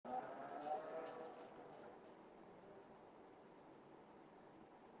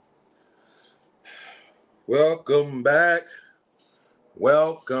Welcome back.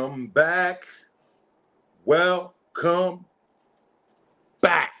 Welcome back. Welcome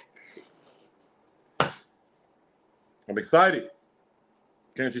back. I'm excited.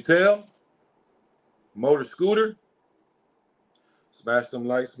 Can't you tell? Motor scooter. Smash them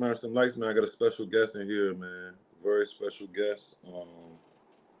lights, man. I got a special guest in here, man. Very special guest.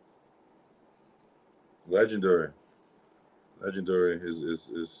 Legendary. Legendary is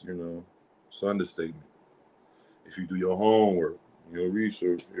it's an understatement. If you do your homework, your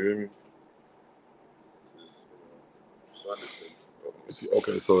research, you hear me? It's an understatement.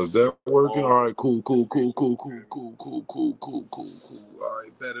 Okay, so is that working? All right, cool. All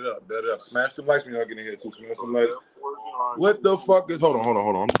right, bet it up. Smash the lights when y'all get in here too. Smash the lights. What the fuck is? Hold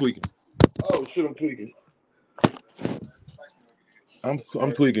on. I'm tweaking. Oh shit, I'm tweaking.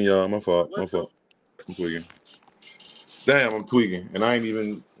 I'm tweaking, y'all. My fault. I'm tweaking. Damn, I'm tweaking, and I ain't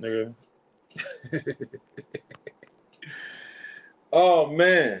even nigga. Oh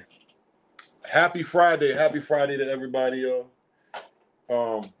man, happy Friday to everybody, y'all.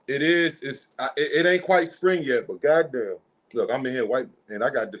 It ain't quite spring yet, but goddamn. Look, I'm in here white, and I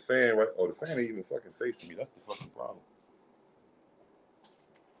got the fan right. Oh, the fan ain't even fucking facing me. That's the fucking problem.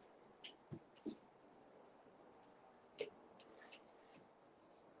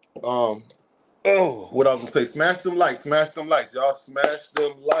 What I was gonna say, smash them lights, y'all smash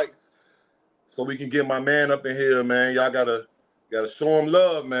them lights, so we can get my man up in here, man. Y'all gotta show him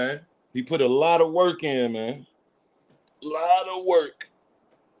love, man. He put a lot of work in, man. A lot of work.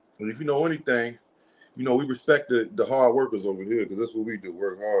 And if you know anything, we respect the hard workers over here, because that's what we do,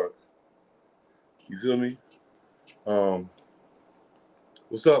 work hard. You feel me?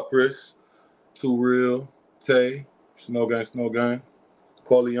 What's up, Chris? Too Real, Tay, Snow Gang.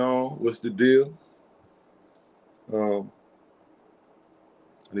 Corleone, what's the deal? I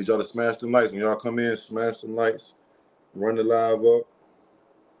need y'all to smash them lights. When y'all come in, smash them lights. Run the live up.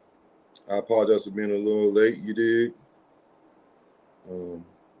 I apologize for being a little late, you did.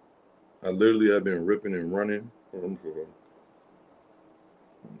 I literally have been ripping and running.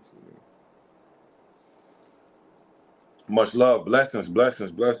 Much love, blessings,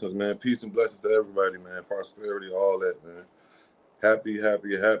 man. Peace and blessings to everybody, man. Prosperity, all that, man. Happy.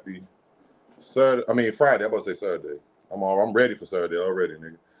 Friday. I'm about to say Saturday. I'm ready for Saturday already,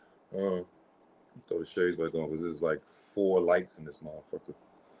 nigga. Throw the shades back on, because there's like 4 lights in this motherfucker.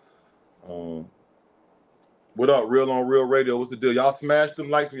 What up, Real on Real Radio? What's the deal? Y'all smash them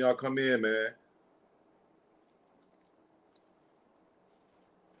lights when y'all come in, man.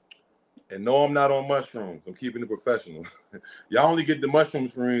 And no, I'm not on mushrooms. I'm keeping it professional. Y'all only get the mushroom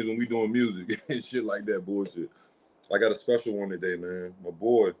screens when we doing music and shit like that bullshit. I got a special one today, man. My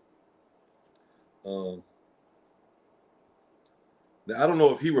boy. Now, I don't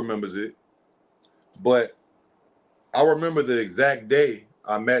know if he remembers it, but I remember the exact day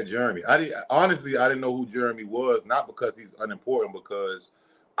I met Jereme. I didn't know who Jereme was, not because he's unimportant, because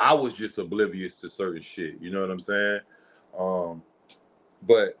I was just oblivious to certain shit. You know what I'm saying?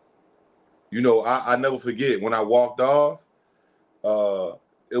 But I never forget when I walked off.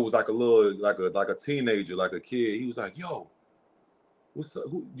 It was like a teenager, like a kid. He was like, "Yo, what's up?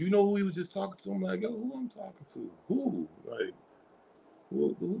 You know who he was just talking to?" I'm like, "Yo, who I'm talking to? Who?" Like,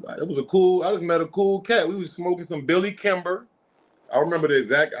 who? It was a cool. I just met a cool cat. We was smoking some Billy Kimber. I remember the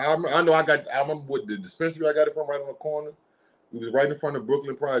exact. I remember what the dispensary I got it from, right on the corner. It was right in front of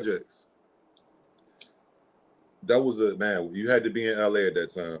Brooklyn Projects. That was man. You had to be in LA at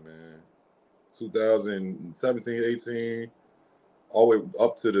that time, man. 2017, 18, all the way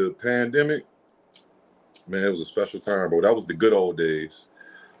up to the pandemic. Man, it was a special time, bro. That was the good old days.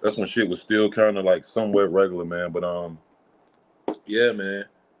 That's when shit was still kind of like somewhat regular, man. But yeah, man.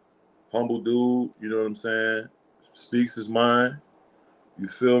 Humble dude, you know what I'm saying? Speaks his mind. You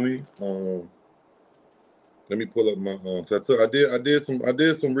feel me? Let me pull up my I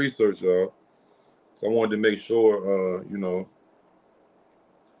did some research, y'all. So I wanted to make sure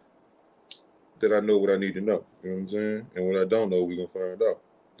that I know what I need to know. You know what I'm saying? And what I don't know, we're gonna find out.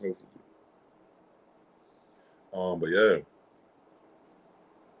 Hopefully. But yeah.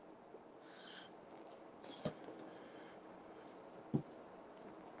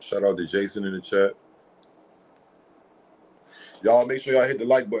 Shout out to Jason in the chat. Y'all make sure y'all hit the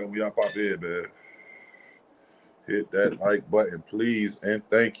like button when y'all pop in, man. Hit that like button, please, and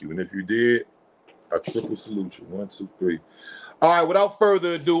thank you. And if you did, I triple salute you. 1, 2, 3. All right, without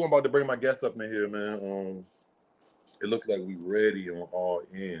further ado, I'm about to bring my guest up in here, man. It looks like we ready on all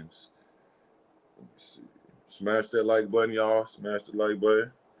ends. Let me see. Smash that like button, y'all. Smash the like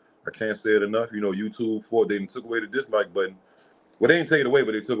button. I can't say it enough. YouTube they took away the dislike button. Well, they didn't take it away,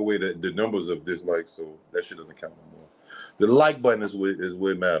 but they took away the numbers of dislikes, so that shit doesn't count no more. The like button is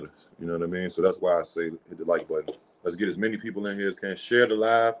what matters. You know what I mean? So that's why I say hit the like button. Let's get as many people in here as can. Share the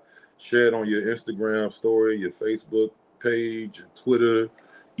live. Share it on your Instagram story, your Facebook page, your Twitter.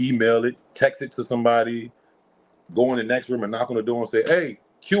 Email it. Text it to somebody. Go in the next room and knock on the door and say, "Hey,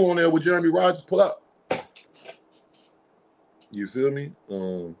 Q on there with Jereme Rogers. Pull up." You feel me?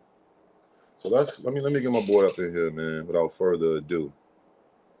 So let me get my boy up in here, man. Without further ado.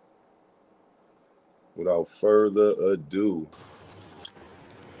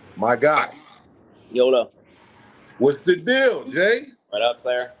 My guy. YOLO. What's the deal, Jay? What up,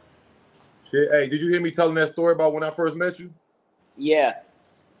 player? Shit, hey, did you hear me telling that story about when I first met you? Yeah,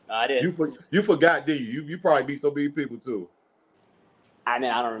 I did. You forgot, did you? You probably beat so many people too. I mean,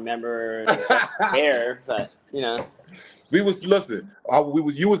 I don't remember there, but you know. You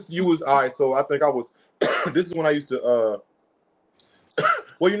was all right. So I think I was. This is when I used to.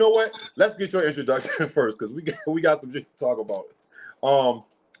 Well, you know what? Let's get your introduction first, because we got some shit to talk about.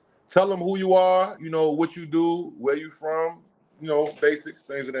 Tell them who you are. You know what you do, where you from. You know, basics,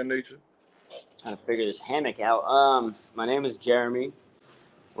 things of that nature. Trying to figure this hammock out. My name is Jereme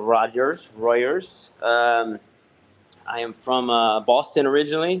Rogers. I am from Boston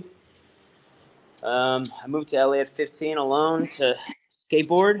originally. I moved to LA at 15 alone to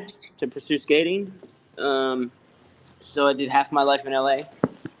skateboard, to pursue skating. So I did half my life in LA,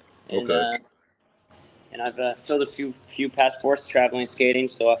 and Okay. and I've filled a few passports traveling skating.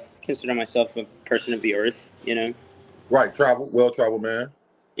 So I consider myself a person of the earth. You know. Right, well-traveled man.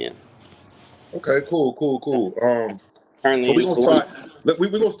 Yeah. Okay, cool. Currently So we're in gonna start. We're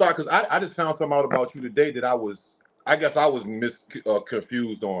gonna start because I just found something out about you today that I guess I was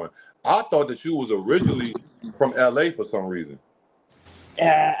confused on. I thought that you was originally from LA for some reason.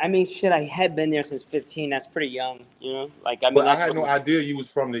 I mean, shit, I had been there since 15. That's pretty young, you know? Like, I mean, But I that's had no idea you was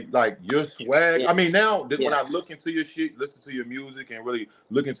from your swag. yeah. I mean, now that when Yeah. I look into your shit, listen to your music, and really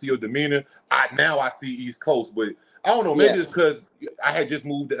look into your demeanor, I see East Coast. But I don't know, maybe Yeah. it's because I had just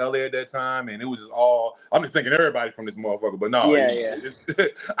moved to LA at that time, and it was just all. I'm just thinking everybody from this motherfucker, but no, Yeah.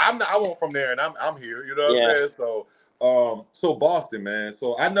 I'm not. I won't from there, and I'm here. You know what Yeah. I'm saying? So Boston, man.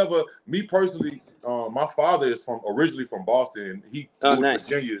 So I never, me personally, my father is originally from Boston. He moved nice.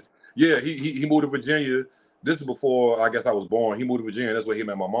 to Virginia. Yeah, he moved to Virginia. This is before I guess I was born. He moved to Virginia. That's where he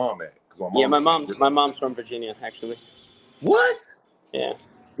met my mom at. Cause My mom's from Virginia, actually. What? Yeah.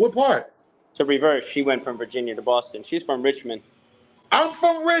 What part? To reverse, she went from Virginia to Boston. She's from Richmond. I'm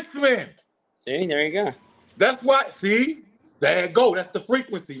from Richmond. See, there you go. That's what. See, there you go. That's the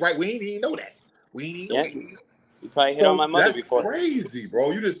frequency, right? We ain't even know that. Yeah. You probably hit on my So mother that's before. crazy, bro.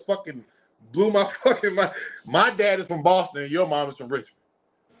 You just fucking blew my fucking mind. My dad is from Boston, and your mom is from Richmond.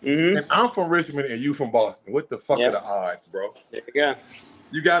 Mm-hmm. And I'm from Richmond, and you from Boston. What the fuck are the odds, bro? There you go.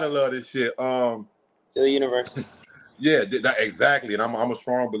 You gotta love this shit. To the universe. Yeah, exactly, and I'm a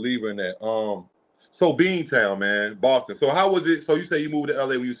strong believer in that. So Beantown, man, Boston. So how was it? So you say you moved to LA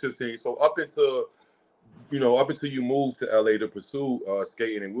when you was 15. So up until you moved to LA to pursue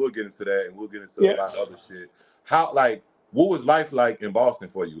skating, and we'll get into that, and we'll get into a lot of other shit. What was life like in Boston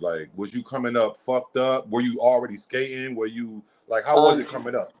for you? Like, was you coming up fucked up? Were you already skating? Were you like, how was it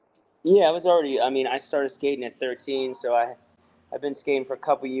coming up? Yeah, I was already. I mean, I started skating at 13, so I've been skating for a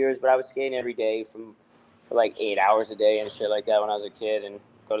couple years, but I was skating every day for like 8 hours a day and shit like that when I was a kid, and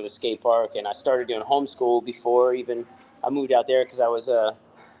go to the skate park. And I started doing homeschool before even I moved out there because I was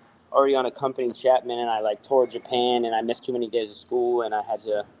already on a company in Chapman, and I like toured Japan, and I missed too many days of school, and I had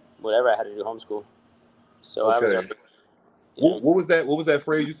to I had to do homeschool. So Okay. I was. What was that? What was that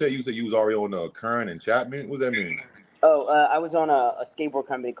phrase you said? You said you was already on Kern and Chapman. What does that mean? Oh, I was on a skateboard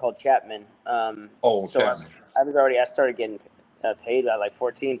company called Chapman. Chapman. I started getting paid at like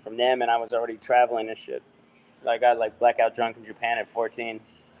 14 from them, and I was already traveling and shit. I got like blackout drunk in Japan at 14.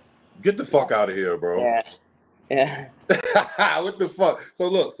 Get the fuck out of here, bro. Yeah. What the fuck? So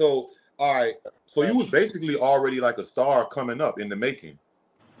look, all right. So you was basically already like a star coming up in the making.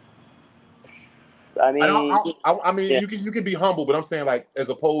 I mean, you can be humble, but I'm saying like as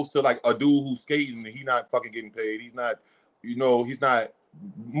opposed to like a dude who's skating and he not fucking getting paid. He's not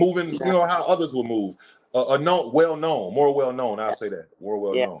moving. You know how others will move. More well known. I'll say that more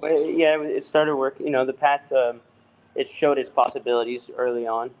well known. It started working. You know, the path. It showed its possibilities early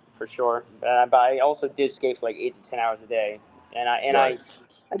on for sure. But I also did skate for like 8 to 10 hours a day, and I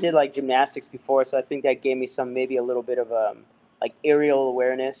did like gymnastics before, so I think that gave me maybe a little bit of like aerial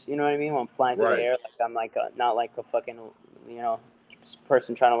awareness. You know what I mean? When I'm flying through the air, like I'm like not like a fucking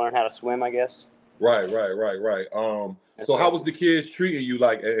person trying to learn how to swim, I guess. Right. So how was the kids treating you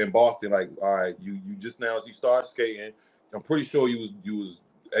like in Boston? Like, all right, you just now you start skating, I'm pretty sure you was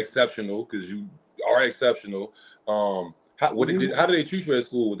exceptional because you are exceptional. How did they treat you at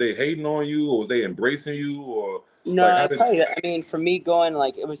school? Was they hating on you, or was they embracing you, or No, like how I did? probably. I mean, for me going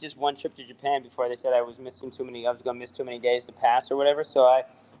like it was just one trip to Japan before they said I was missing too many. I was gonna miss too many days to pass or whatever. So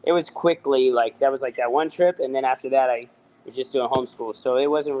it was quickly like that was like that one trip, and then after that I was just doing homeschool. So it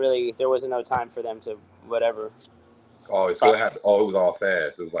wasn't really there wasn't no time for them to whatever. Oh, so it happened. Oh, it was all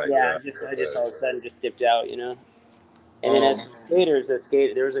fast. It was like Yeah, real I just all of fast. a sudden just dipped out, you know. And then as Um. skaters that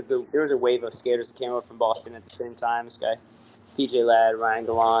skate, there was a wave of skaters that came over from Boston at the same time. This guy, PJ Ladd, Ryan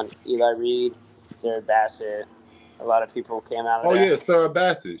Gallant, Eli Reed, Jared Bassett. A lot of people came out of Oh there. yeah, Sarah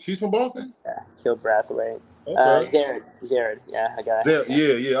Bassett. She's from Boston. Yeah, killed Brathwaite. Okay. Jared, yeah, a guy. There.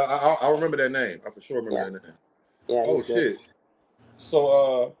 Yeah, Yeah. I remember that name. I for sure remember yeah, that name. yeah, Oh he's good. shit.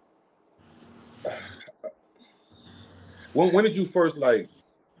 So when did you first like?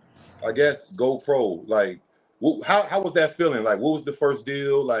 I guess go pro. Like, how was that feeling? Like, what was the first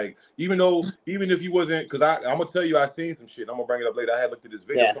deal? Like, even if you wasn't, because I'm gonna tell you, I seen some shit. I'm gonna bring it up later. I had looked at this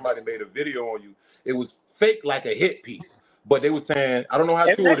video. Yeah, Somebody made a video on you. It was fake, like a hit piece, but they were saying, I don't know how it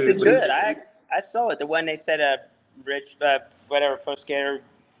was true it is, actually but it good. I saw it. The one they said Rich whatever pro skater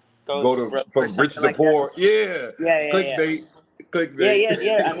goes go to broke or from rich something to like that. poor. Yeah, Yeah. clickbait, Yeah, clickbait. yeah,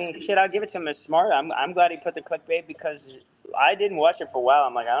 yeah. I mean, shit, I'll give it to him. It's smart. I'm glad he put the clickbait because I didn't watch it for a while.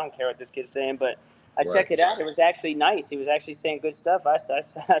 I'm like, I don't care what this kid's saying, but I Right, checked it out. It was actually nice. He was actually saying good stuff. I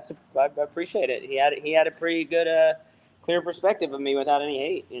appreciate it. He had a pretty good, clear perspective of me without any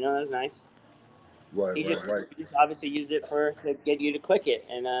hate. You know, that was nice. right, right, right. He just obviously used it to get you to click it,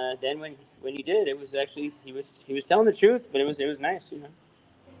 and then when you did, it was actually he was telling the truth, but it was nice. You know.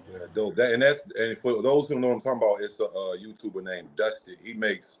 Yeah, dope. And for those who know what I'm talking about, it's a YouTuber named Dusty. He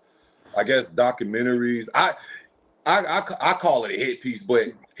makes, I guess, documentaries. I call it a hit piece, but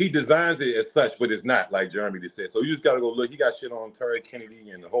he designs it as such, but it's not like Jereme just said. So you just gotta go look. He got shit on Terry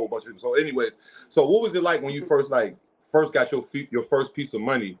Kennedy and a whole bunch of people. So, anyways, so what was it like when you first got your first piece of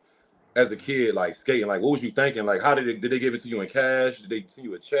money as a kid, like skating? Like, what was you thinking? Like, how did they give it to you in cash? Did they send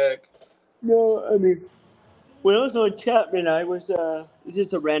you a check? No, I mean, when I was on Chapman, it's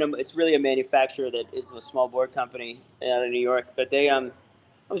just a random. It's really a manufacturer that is a small board company out of New York. But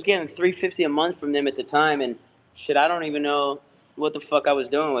I was getting $350 a month from them at the time, and shit, I don't even know what the fuck I was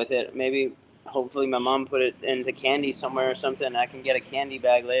doing with it. Maybe, hopefully, my mom put it into candy somewhere or something. I can get a candy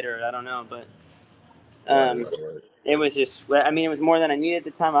bag later. I don't know, but Right, um, right, right. it was just. I mean, it was more than I needed at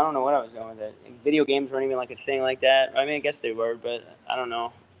the time. I don't know what I was doing with it. Video games weren't even like a thing like that. I mean, I guess they were, but I don't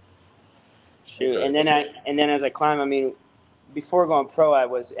know. Shoot, Okay. and then as I climb, I mean, before going pro, I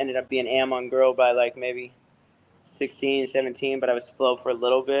was ended up being am on girl by like maybe 16, 17, but I was flow for a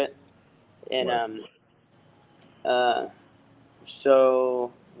little bit, and Right. uh,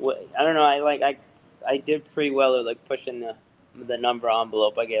 so I don't know. I did pretty well at like pushing the number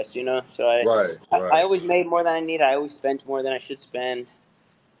envelope, I guess, you know. So Right, I right. always made more than I need. I always spent more than I should spend,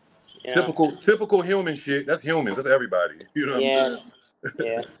 you know. Typical human shit. That's humans. That's everybody. You know what I'm Yeah, saying?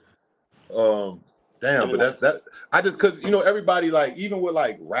 yeah. Damn, Never but know. that's that. I just because everybody like even with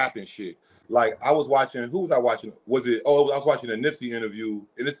like rap and shit. Like I was watching. Who was I watching? Was it? Oh, I was watching a Nipsey interview,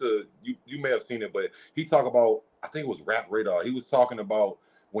 and it's you may have seen it, but he talked about. I think it was Rap Radar. He was talking about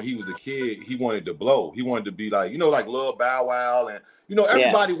when he was a kid, he wanted to blow. He wanted to be like like Lil Bow Wow, and Yeah,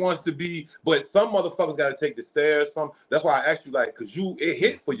 everybody wants to be, but some motherfuckers got to take the stairs. That's why I asked you like, cause it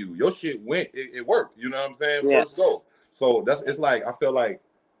hit for you. Your shit went. It worked. You know what I'm saying? yeah. First go. So it's like I feel like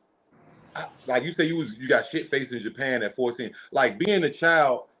you say you got shit faced in Japan at 14. Like being a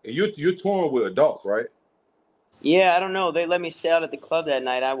child and you're touring with adults, right? Yeah, I don't know. They let me stay out at the club that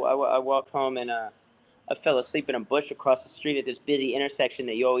night. I walked home and I fell asleep in a bush across the street at this busy intersection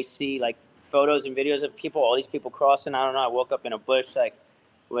that you always see like photos and videos of people, all these people crossing. I don't know. I woke up in a bush, like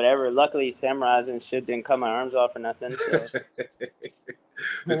whatever. Luckily, samurais and shit didn't cut my arms off or nothing. So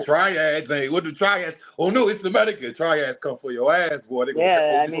The triads ain't what the triads. Oh no, it's America. Triads come for your ass, boy. They gonna yeah,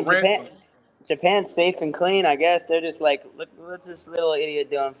 hold I you for mean ransom. Japan's safe and clean. I guess they're just like, look, what's this little idiot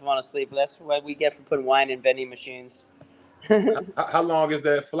doing falling asleep? That's what we get for putting wine in vending machines. How long is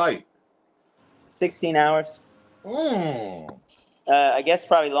that flight? 16 hours. Mm, I guess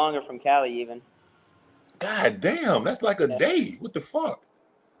probably longer from Cali even. God damn, that's like a Yeah, day. What the fuck?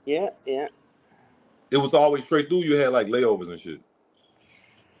 yeah. It was always straight through. You had like layovers and shit.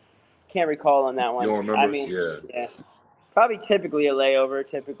 Can't recall on that You one. don't I remember? mean, Yeah. yeah, probably typically a layover.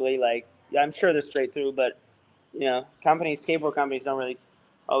 Typically, like yeah, I'm sure they're straight through, but skateboard companies don't really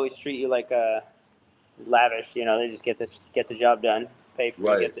always treat you like lavish. You know, they just get the job done, pay for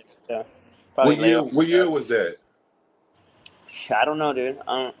you to Right. get there. So probably layover What year stuff. was that? I don't know, dude.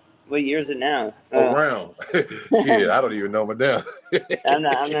 What year is it now? Around. Shit, I don't even know my damn. I'm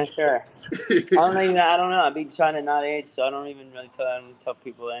not sure. I don't know. I've been trying to not age, so I don't even really tell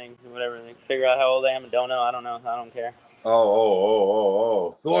people anything, whatever. They figure out how old I am and don't know. I don't know. I don't care.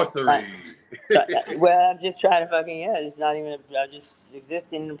 Sorcery. Well, I'm just trying to fucking it's not even. I'm just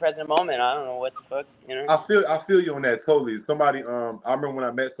existing in the present moment. I don't know what the fuck, you know. I feel you on that totally. Somebody I remember when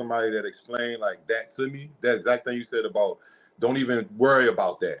I met somebody that explained like that to me. That exact thing you said about don't even worry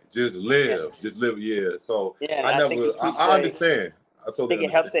about that. Just Yeah. live. Just live. Yeah. So Yeah, I I think never. it keeps. I understand. I I totally think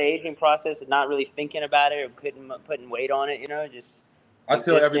it helps understand. the aging process of not really thinking about it or putting weight on it. You know, just I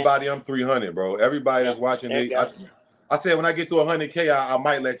tell existing. everybody I'm 300, bro. Everybody Yeah, that's watching, there you go. I said when I get to 100K, I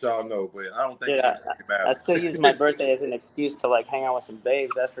might let y'all know, but I don't think Dude, it even really I matters. still use my birthday as an excuse to like hang out with some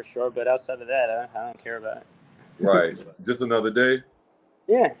babes. That's for sure. But outside of that, I don't care about it. Right. Just another day.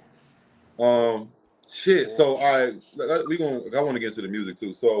 Yeah. Um, shit. Yeah. So all right, I want to get into the music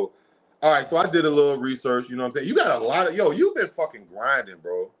too. So, all right. So I did a little research. You know what I'm saying? You got a lot of you've been fucking grinding,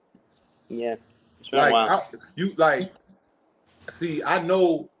 bro. Yeah. It's been a Like while. you like. See, I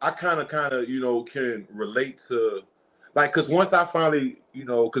know I kind of can relate to like because once I finally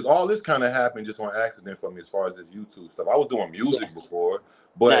because all this kind of happened just on accident for me as far as this YouTube stuff. I was doing Yeah. music before,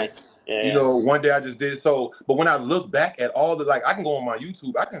 but Nice. Yeah. one day I just did so. But when I look back at all the like, I can go on my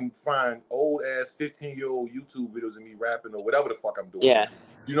YouTube, I can find old ass 15-year-old YouTube videos of me rapping or whatever the fuck I'm doing, Yeah.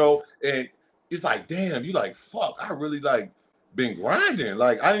 and it's like, damn, you like fuck, I really like been grinding.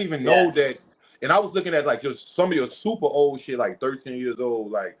 Like I didn't even know Yeah. that. And I was looking at like some of your super old shit, like 13 years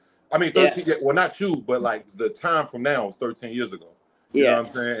old. Like, I mean, Yeah. 13, well, not you, but like the time from now was 13 years ago. You know Yeah. what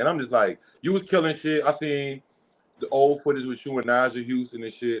I'm saying? And I'm just like, you was killing shit. I seen the old footage with you and Najee Houston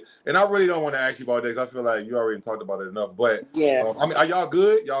and shit. And I really don't want to ask you about that because I feel like you already talked about it enough. But Yeah. I mean, are y'all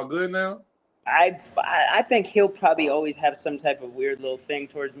good? Y'all good now? I think he'll probably always have some type of weird little thing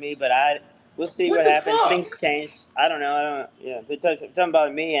towards me, but we'll see What what the happens. Things fuck? change. I don't know. I don't. Yeah, it doesn't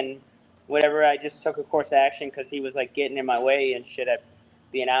about me and whatever. I just took a course of action because he was like getting in my way and shit at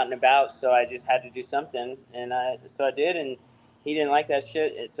being out and about. So I just had to do something, and I did, and he didn't like that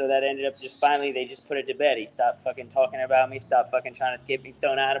shit. And so that ended up just finally they just put it to bed. He stopped fucking talking about me. Stopped fucking trying to get me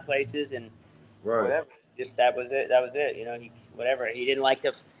thrown out of places and Right. whatever. Just that was it. That was it. You know, whatever. He didn't like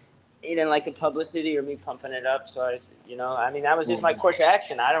the publicity or me pumping it up. So I mean, that was just my course of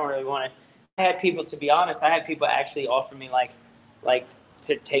action. I don't really want to. I had people, to be honest, I had people actually offer me like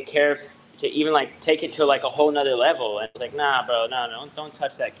to take care of, to even like take it to like a whole nother level. And it's like, nah, bro, no, don't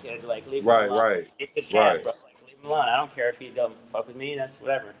touch that kid. Like, leave him Right. alone. Right. It's a champ, Right. bro. Like, leave him alone. I don't care if he don't fuck with me. That's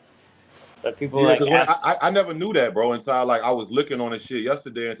whatever. But people Yeah, like because when ask. I never knew that, bro, until like I was looking on this shit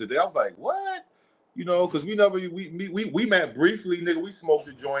yesterday and today. I was like, what? Because we never we met briefly, nigga. We smoked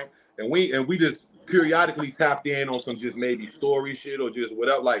a joint and we just periodically tapped in on some just maybe story shit or just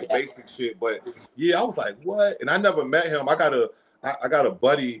whatever, like Yeah, basic shit. But yeah, I was like, what? And I never met him. I got a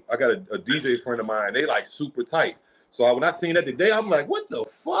buddy, I got a DJ friend of mine. They like super tight. So when I seen that today, I'm like, what the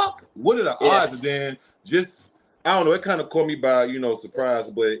fuck? What are the yeah. odds? And then just I don't know. It kind of caught me by surprise,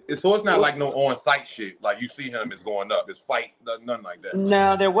 but it's not like no on site shit. Like you see him, it's going up. It's fight, nothing like that.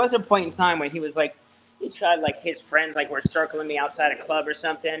 No, there was a point in time when he was like, he tried like his friends like were circling me outside a club or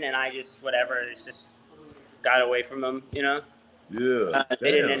something, and I just whatever, it's just got away from him. You know, Yeah,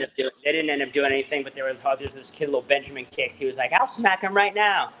 they damn. didn't end up doing anything, but there's this kid, little Benjamin Kicks. He was like, I'll smack him right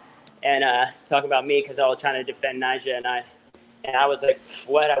now, and talking about me because I was trying to defend Nigel, and I was like,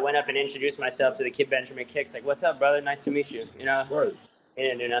 what? I went up and introduced myself to the kid Benjamin Kicks, like, what's up, brother? Nice to meet you. You know, Right. he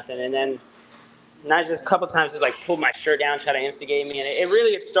didn't do nothing, and then. Not just a couple times, just like pulled my shirt down, tried to instigate me, and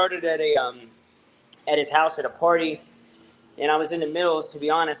it started at his house at a party, and I was in the middle, to be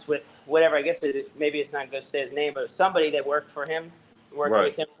honest, with whatever. I guess maybe it's not going to say his name, but somebody that worked for him, working Right.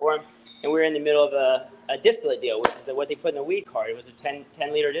 with him for him, and we were in the middle of a distillate deal, which is what they put in the weed card. It was a 10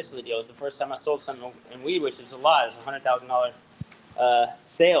 liter distillate deal. It was the first time I sold something in weed, which is a lot. It's $100,000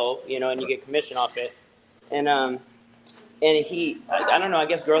 sale, and you get commission off it, and I don't know. I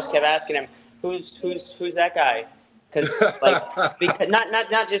guess girls kept asking him, "Who's that guy?" Because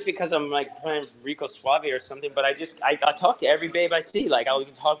not just because I'm like playing Rico Suave or something, but I talk to every babe I see. Like I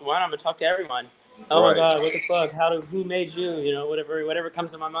can talk to one, I'm gonna talk to everyone. Oh my Right. God, what the fuck? Who made you? Whatever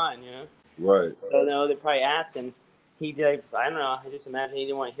comes to my mind. Right. So no, they probably asked, and he did. I don't know. I just imagine he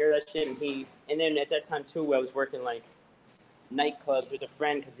didn't want to hear that shit, and then at that time too, I was working like nightclubs with a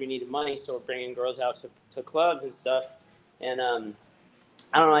friend because we needed money, so we're bringing girls out to clubs and stuff, and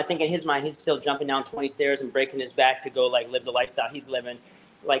I don't know. I think in his mind, he's still jumping down 20 stairs and breaking his back to go like live the lifestyle he's living.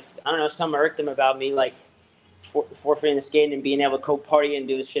 Like I don't know, something irked him about me, like forfeiting the skating and being able to go party and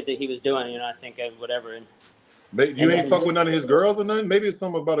do the shit that he was doing. I think whatever. And You And ain't then fuck with none of his girls or nothing? Maybe it's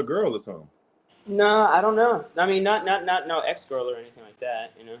something about a girl or something. no, I don't know. I mean, not no ex girl or anything like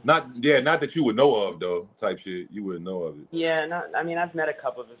that. You know. Not that you would know of though. Type shit. You wouldn't know of it. Yeah, not. I mean, I've met a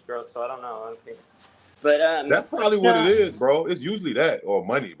couple of his girls, so I don't know. I don't think. But That's probably what it no. is, bro. It's usually that or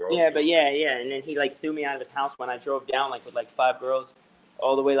money, bro. Yeah, but yeah. And then he like threw me out of his house when I drove down like with like 5 girls,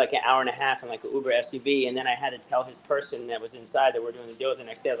 all the way like an hour and a half in like an Uber SUV, and then I had to tell his person that was inside that we're doing the deal the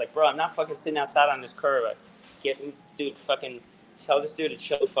next day. I was like, bro, I'm not fucking sitting outside on this curb. Dude, fucking tell this dude to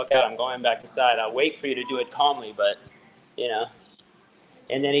chill the fuck out. I'm going back inside. I'll wait for you to do it calmly, but you know.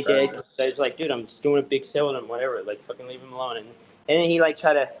 And then he did. That- I was like, dude, I'm just doing a big sale with him, whatever. Like, fucking leave him alone. And then he like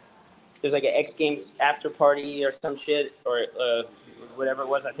tried to. There's like an X Games after party or some shit or whatever it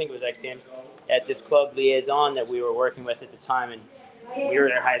was. I think it was X Games at this club Liaison that we were working with at the time, and we were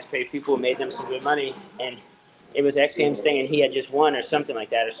their highest paid people, made them some good money, and it was X Games thing, and he had just won or something like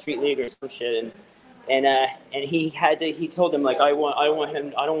that, or Street League or some shit, and he had to. He told them like, I want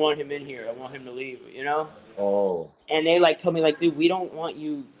him. I don't want him in here. I want him to leave. You know. Oh. And they like told me like, dude, we don't want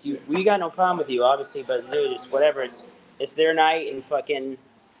you. Dude, we got no problem with you, obviously, but dude, it's whatever. It's their night, and fucking,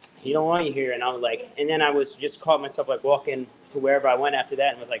 he don't want you here. And I was like, and then I was just caught myself like walking to wherever I went after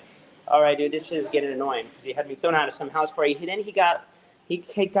that, and was like, all right, dude, this shit is getting annoying because he had me thrown out of some house party. He got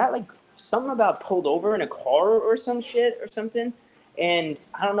like something about pulled over in a car or some shit or something, and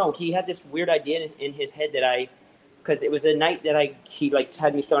I don't know. He had this weird idea in his head that because it was a night that he like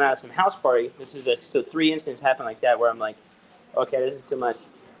had me thrown out of some house party. So 3 incidents happened like that where I'm like, okay, this is too much.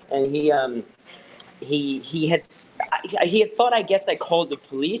 And he had thought, I guess, I called the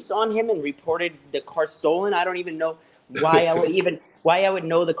police on him and reported the car stolen. I don't even know why I would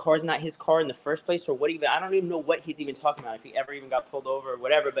know the car's not his car in the first place, or I don't even know what he's even talking about, if he ever even got pulled over or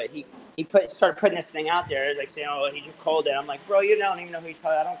whatever. But he started putting this thing out there. It was like saying, oh, he just called it. I'm like, bro, you don't even know who you're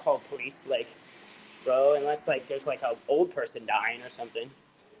talking. I don't call police, like, bro, unless like there's like an old person dying or something,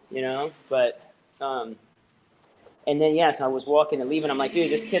 you know. But and then so I was walking and leaving. I'm like,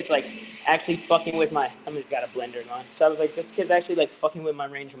 dude, this kid's like actually fucking with somebody's got a blender going. So I was like, this kid's actually like fucking with my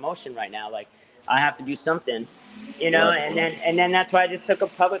range of motion right now. Like, I have to do something, you know. Right. And then that's why I just took a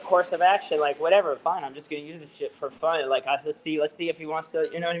public course of action. Like, whatever, fine. I'm just gonna use this shit for fun. Like, let's see if he wants to.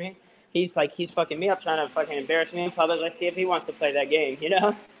 You know what I mean? He's fucking me up, trying to fucking embarrass me in public. Let's see if he wants to play that game, you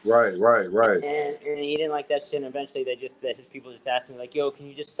know? Right. And he didn't like that shit. And eventually, his people just asked me like, "Yo, can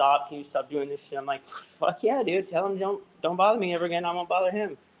you just stop? Can you stop doing this shit?" I'm like, "Fuck yeah, dude! Tell him don't bother me ever again. I won't bother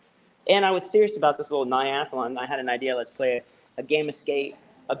him." And I was serious about this little triathlon. I had an idea. Let's play a game of skate,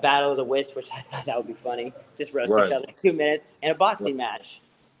 a battle of the wits, which I thought that would be funny. Just roast each other in 2 minutes, and a boxing match.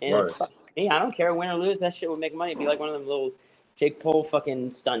 And fuck me, I don't care, win or lose. That shit would make money. It'd be like one of them little Jake Paul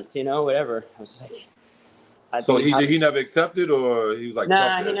fucking stunts, you know, whatever. I was like. So he never accepted, or he was like,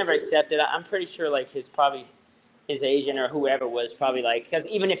 nah, he never accepted. I'm pretty sure like his agent or whoever was probably like, because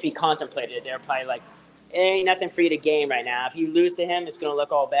even if he contemplated it, they're probably like, it ain't nothing for you to game right now. If you lose to him, it's gonna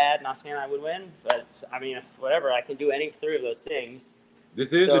look all bad. Not saying I would win, but I mean, whatever. I can do any 3 of those things.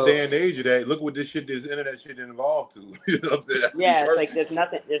 This is the day and age of that. Look what this internet shit involved to. You know what I'm saying? Yeah, it's like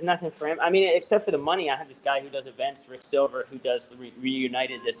there's nothing for him. I mean, except for the money. I have this guy who does events, Rick Silver, who does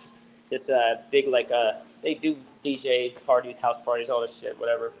Reunited, this big like they do DJ parties, house parties, all this shit,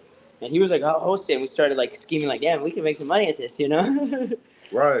 whatever. And he was like, I'll host it. And we started like scheming like, yeah, we can make some money at this, you know?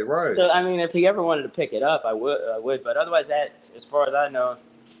 Right. So I mean, if he ever wanted to pick it up, I would. But otherwise, that, as far as I know,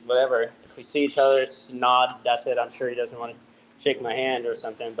 whatever. If we see each other, nod. That's it. I'm sure he doesn't want to shake my hand or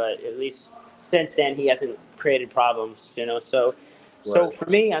something. But at least since then, he hasn't created problems, you know. So for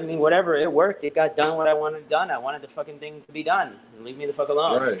me, I mean, whatever, it worked. It got done what I wanted done. I wanted the fucking thing to be done. Leave me the fuck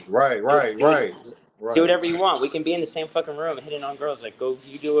alone. Right. Do whatever you want. We can be in the same fucking room hitting on girls. Like, go,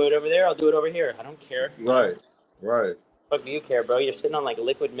 you do it over there, I'll do it over here. I don't care. Right. Fuck do you care, bro? You're sitting on like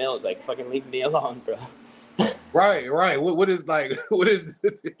liquid mills. Like, fucking leave me alone, bro. Right. What is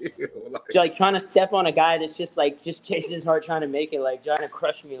the deal? Like trying to step on a guy that's just chasing his heart, trying to make it, like trying to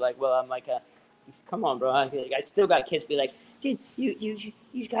crush me. Like, well, I'm like, come on, bro. I still got kids be like, dude,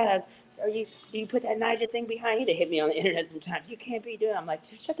 you gotta. Do you put that Niger thing behind you to hit me on the internet sometimes? You can't be doing. I'm like,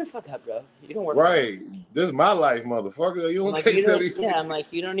 shut the fuck up, bro. You don't work. Right. This is my life, motherfucker. You don't take that. Yeah, I'm like,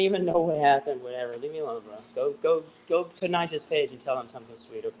 you don't even know what happened. Whatever. Leave me alone, bro. Go to Niger's page and tell him something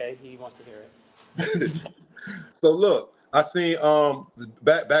sweet, okay? He wants to hear it. So look, I seen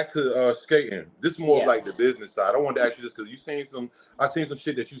back to skating. This is more of like the business side. I wanted to ask you this because I seen some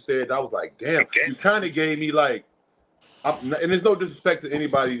shit that you said. And I was like, damn, you kind of gave me like. And there's no disrespect to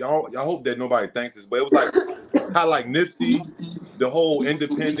anybody. I hope that nobody thinks this, but it was like how like Nipsey, the whole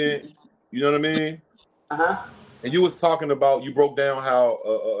independent. You know what I mean? And you was talking about, you broke down how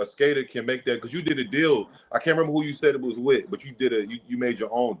a skater can make that, because you did a deal. I can't remember who you said it was with, but you made your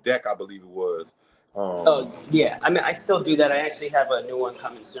own deck, I believe it was. Oh yeah, I mean I still do that. I actually have a new one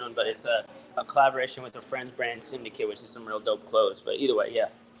coming soon, but it's a collaboration with a friend's brand Syndicate, which is some real dope clothes. But either way, yeah.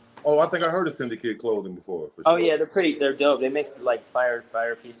 Oh, I think I heard of Syndicate clothing before, for Oh sure. yeah, they're dope. They make like fire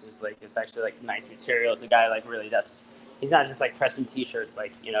pieces. Like it's actually like nice materials. The guy like really does. He's not just like pressing t-shirts.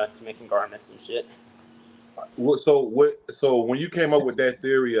 Like he's making garments and shit. So when you came up with that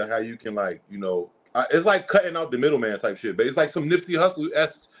theory of how you can, like, it's like cutting out the middleman type shit, but it's like some Nipsey Hussle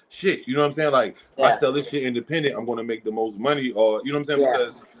shit. You know what I'm saying? Like, if I Yeah, sell this shit independent, I'm gonna make the most money, or you know what I'm saying? yeah.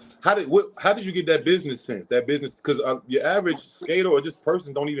 Because how did you get that business sense? That business, because your average skater or just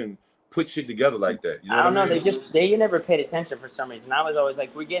person don't even put shit together like that. You know I what I don't know. mean? They never paid attention for some reason. I was always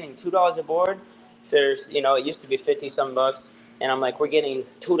like, we're getting $2 a board. There's it used to be 50 some bucks, and I'm like, we're getting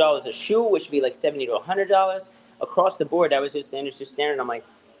 $2 a shoe, which would be like 70 to $100 across the board. That was just the industry standard. I'm like,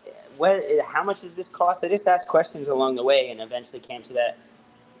 what? How much does this cost? I just asked questions along the way, and eventually came to that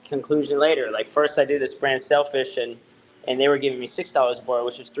conclusion later. Like first, I did this brand Selfish, and they were giving me $6 a board,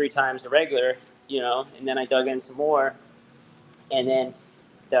 which is 3 times the regular. And then I dug in some more, and then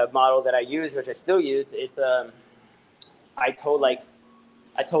the model that I use, which I still use, is I told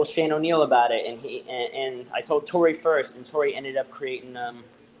I told Shane O'Neill about it, and I told Tori first, and Tori ended up creating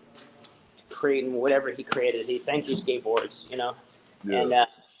whatever he created. He thank you skateboards. Yeah. and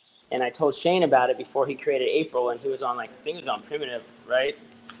and I told Shane about it before he created April, and he was on I think he was on Primitive, right?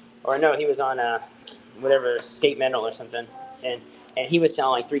 Or no, he was on whatever Skate Mental or something, and he was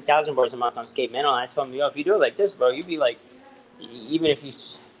selling like 3,000 boards a month on Skate Mental. And I told him, if you do it like this, bro, you'd be like, even if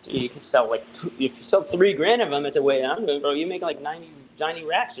you could sell like if you sell 3 grand of them at the way I'm doing, bro, you make like 90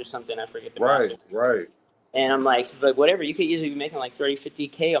 racks or something. I forget the math. Right. And I'm like, but whatever, you could easily be making like 30,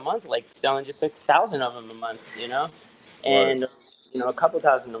 50K a month, like selling just like 1,000 of them a month. Right. And a couple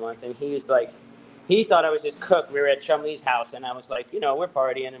thousand a month. And he was like, he thought I was just cook. We were at Chumley's house, and I was like, we're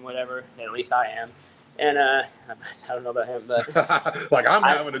partying and whatever. At least I am. And I don't know about him, but Like, I'm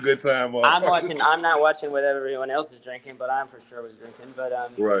I, having a good time. I'm watching. I'm not watching what everyone else is drinking, but I'm for sure was drinking.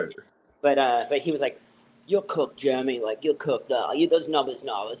 Right. But he was like, "You'll cook, Jeremy. Like you'll cook. Those numbers,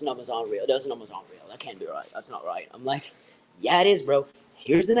 no, those numbers aren't real. Those numbers aren't real. That can't be right. That's not right." I'm like, "Yeah, it is, bro.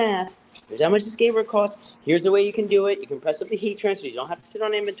 Here's the math. Here's how much the skateboard costs. Here's the way you can do it. You can press up the heat transfer. You don't have to sit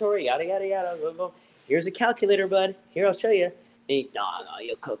on inventory. Yada yada yada. Blah, blah. Here's a calculator, bud. Here, I'll show you." And no,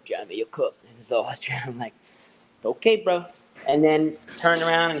 you'll cook, Jeremy. You'll cook. And so I'm like, "Okay, bro." And then turn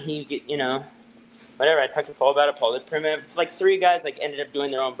around and whatever. I talked to Paul about it. Paul did Primitive. Like 3 guys ended up doing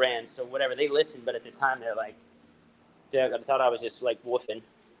their own brands. So whatever, they listened, but at the time they're like, I thought I was just like woofing.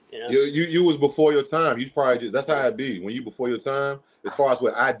 You was before your time. You probably that's how it be when you before your time. As far as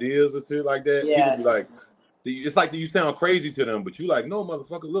with ideas and shit like that, people Yeah. be like, it's like you sound crazy to them, but you like, no,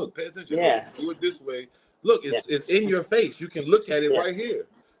 motherfucker, look, pay attention. Yeah. Look, do it this way. Look, it's in your face. You can look at it right here.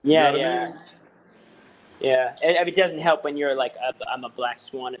 You know what I mean? Yeah. It doesn't help when you're like, I'm a black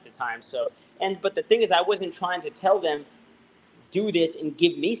swan at the time. So, but the thing is, I wasn't trying to tell them, do this and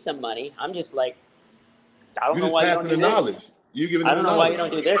give me some money. I'm just like, I don't You know just why you don't passing the do this. knowledge. You giving I them the don't know why you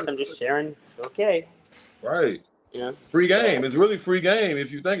knowledge. don't do this. I'm just sharing. Okay. Right. Yeah. Free game. It's really free game.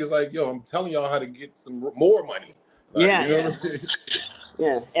 If you think it's like, yo, I'm telling y'all how to get some more money. Like, Yeah. You know what I mean?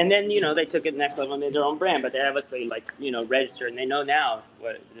 Yeah, and then they took it next level and made their own brand, but they obviously registered and they know now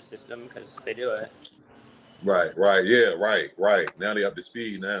what the system because they do it. Right. Yeah. Right. Now they up to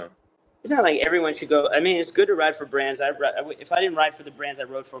speed now. It's not like everyone should go. I mean, it's good to ride for brands. If I didn't ride for the brands I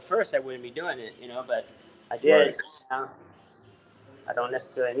rode for first, I wouldn't be doing it. But I did. Right. So I don't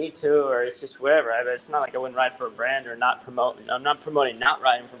necessarily need to, or it's just whatever. It's not like I wouldn't ride for a brand or not promote. I'm not promoting not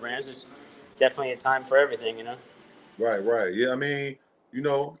riding for brands. There's definitely a time for everything. Right. Yeah, I mean,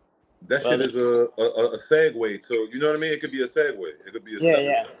 that shit is a segue to, you know what I mean? It could be a segue. It could be a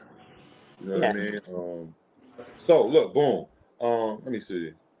stepping stone. You know what I mean? So look, boom. Let me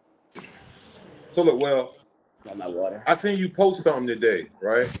see. So look, well, Got my water. I seen you post something today,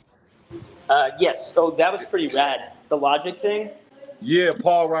 right? Yes. So that was pretty rad. The Logic thing. Yeah,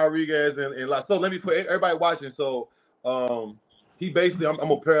 Paul Rodriguez and like, so let me put everybody watching. So he basically, I'm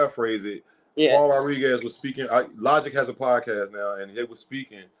gonna paraphrase it. Yeah. Paul Rodriguez was speaking. Logic has a podcast now, and he was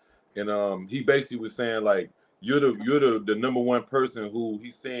speaking, and he basically was saying like, you're the number one person who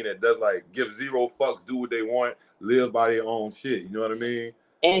he's saying that does like give zero fucks, do what they want, live by their own shit. You know what I mean?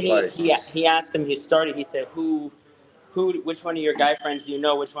 And Like, he asked him. He said, which one of your guy friends do you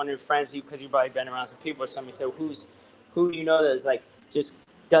know? Which one of your friends, because you've probably been around some people or something. He said, who do you know that is like just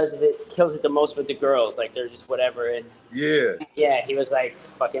kills it the most with the girls. Like they're just whatever. And yeah, he was like,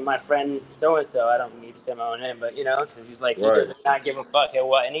 fucking my friend so and so. I don't need to say my own name, but you know, because he's like, he does not give a fuck.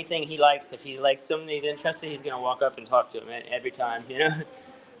 What anything he likes, if he likes something he's interested, he's gonna walk up and talk to him every time. You know,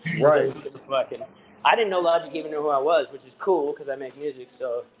 right. Fucking, I didn't know Logic even knew who I was, which is cool because I make music.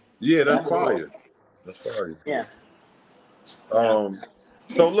 So yeah, that's fire. That's fire. Yeah.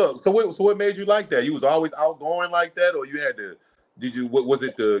 So look, so what made you like that? You was always outgoing like that, or you had to? Did you? What was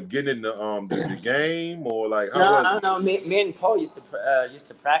it? The getting in the game, or like how No, was I it? don't know. Me and Paul used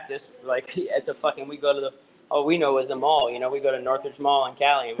to practice like at the fucking. We go to the all we know is the mall. You know, we go to Northridge Mall in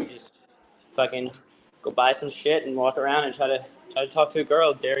Cali, and we just fucking go buy some shit and walk around and try to talk to a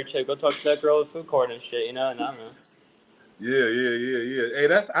girl. Dare to go talk to that girl at the food court and shit. You know, and I don't know. Yeah. Hey,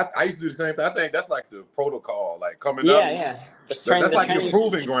 I used to do the same thing. I think that's like the protocol, like coming up. Yeah. That's like your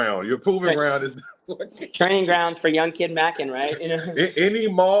proving ground. Your proving ground is training grounds for young kid Mackin, right? You know, any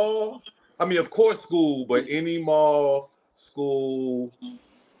mall. I mean, of course, school, but any mall, school,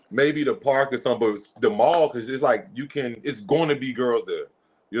 maybe the park or something. But the mall, because it's like it's going to be girls there.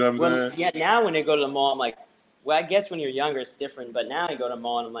 You know what I'm saying? Yeah. Now when they go to the mall, I'm like, well, I guess when you're younger it's different. But now I go to the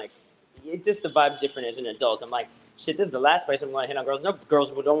mall and I'm like, it's just the vibe's different as an adult. I'm like, shit, this is the last place I'm going to hit on girls. No girls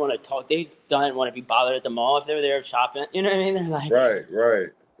who don't want to talk. They don't want to be bothered at the mall if they're there shopping. You know what I mean? They're like,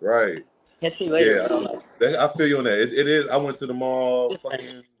 Right. Catch me later. Yeah, I feel you on that. It is. I went to the mall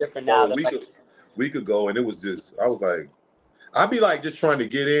different now. a week ago, and it was just. I was like, I'd be like just trying to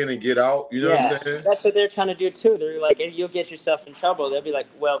get in and get out. You know what I'm saying? That's what they're trying to do too. They're like, you'll get yourself in trouble. They'll be like,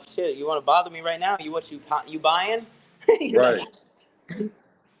 well, shit, you want to bother me right now? You buying? Right.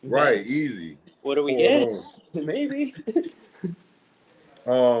 Right. Easy. What do we get? Maybe.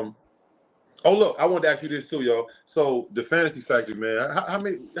 Oh look, I wanted to ask you this too, yo. So the Fantasy Factory, man. How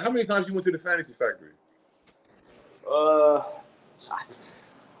many times you went to the Fantasy Factory?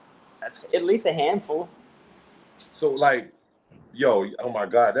 That's at least a handful. So like, yo, oh my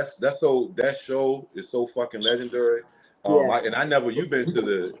God, that show is so fucking legendary. You've been to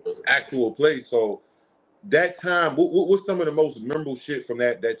the actual place, so that time, what's some of the most memorable shit from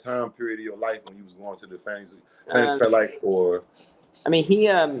that time period of your life when you was going to the Fantasy like, or? I mean, he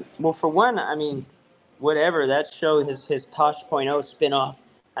well, for one, I mean, whatever that show, his Tosh.0 spinoff.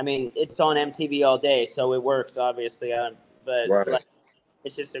 I mean, it's on MTV all day, so it works obviously. But like,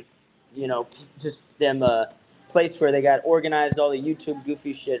 it's just just them place where they got organized all the YouTube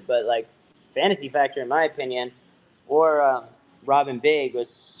goofy shit. But like Fantasy Factor, in my opinion, or Robin Big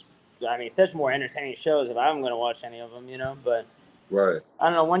was, I mean, such more entertaining shows. If I'm going to watch any of them, you know. But I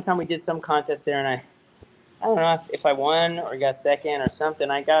don't know. One time we did some contest there, and I don't know if I won or got second or something.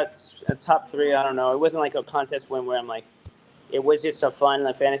 I got a top 3. I don't know. It wasn't like a contest win where I'm like, it was just a fun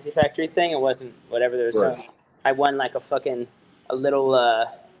like Fantasy Factory thing. It wasn't whatever. There was no. I won like a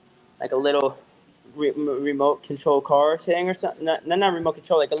little remote control car thing or something. Not remote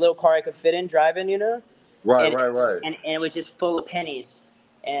control, like a little car I could fit in, drive in, you know. Right. And it was just full of pennies.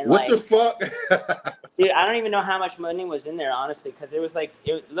 And what the fuck? Dude, I don't even know how much money was in there, honestly, because it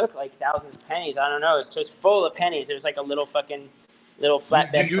looked like thousands of pennies. I don't know. It's just full of pennies. It was like a little flatbed.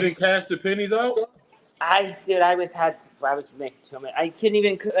 You didn't cash the pennies out? I was making too many. I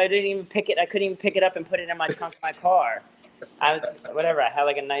didn't even pick it. I couldn't even pick it up and put it in my trunk of my car. I had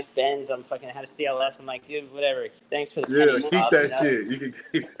like a nice Benz. I had a CLS. I'm like, dude, whatever. Thanks for the penny. Keep that shit. You can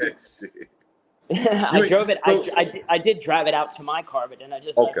keep that shit. I drove it. I did drive it out to my car, but then I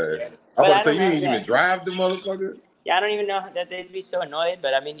just left it there. I'm about to say, you didn't even drive the motherfucker? Yeah, I don't even know that they'd be so annoyed,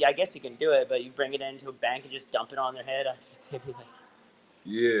 but I mean, I guess you can do it, but you bring it into a bank and just dump it on their head.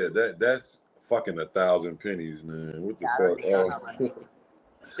 Yeah, that's fucking 1,000 pennies, man. What the fuck?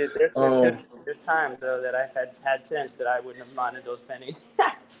 Dude, there's times though that I've had since that I wouldn't have minded those pennies.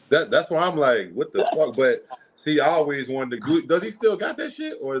 That's why I'm like, what the fuck? But see, I always wanted to. Does he still got that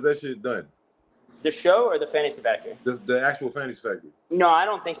shit, or is that shit done? The show or the Fantasy Factory? The actual Fantasy Factory. No, I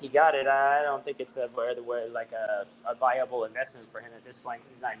don't think he got it. I don't think it's a viable investment for him at this point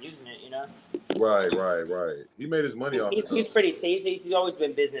because he's not using it, you know. Right. He made his money off. He's pretty. He's always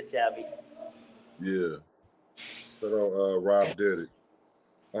been business savvy. Yeah. So Rob did it.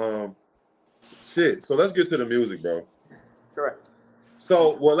 Shit. So let's get to the music, bro. Sure.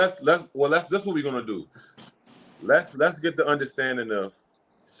 So that's what we're gonna do. Let's get the understanding of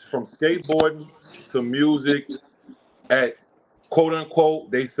from skateboarding to music at quote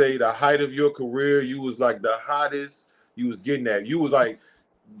unquote, they say the height of your career, you was like the hottest, you was getting that. You was like,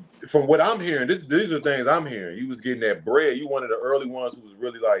 from what I'm hearing, these are things I'm hearing. You was getting that bread. You one of the early ones who was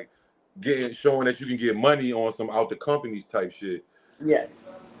really like showing that you can get money on some out the companies type shit. Yeah.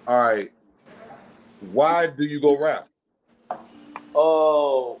 All right. Why do you go rap?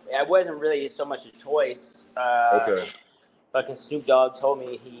 Oh, it wasn't really so much a choice. Okay. Fucking Snoop Dogg told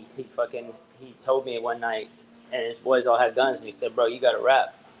me he told me one night, and his boys all had guns, and he said, "Bro, you got to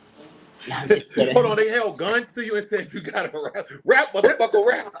rap." I'm just Hold on, kidding. they held guns to you and said you gotta rap, rap, motherfucker,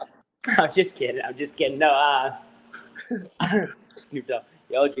 rap. I'm just kidding. I'm just kidding. No, Snoop Dogg.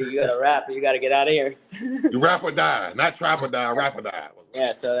 Yo, G, you got to rap, or you got to get out of here. You rap or die, not trap or die, rap or die.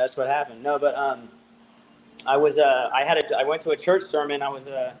 Yeah, so that's what happened. No, but I went to a church sermon. I was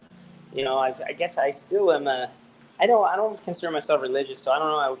I guess I still am I don't consider myself religious, so I don't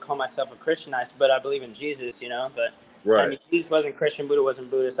know I would call myself a Christianist, but I believe in Jesus, but I Right. mean Jesus wasn't Christian, Buddha wasn't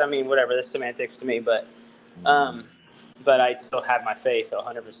Buddhist. I mean whatever, that's semantics to me, Mm. but I still have my faith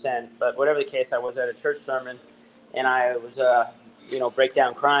 100%. But whatever the case, I was at a church sermon and I was break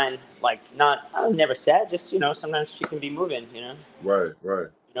down crying, like not I was never sad, just sometimes she can be moving, Right, right,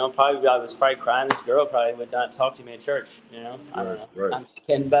 Probably I was probably crying. This girl probably would not talk to me at church. I don't right, know. right. I'm just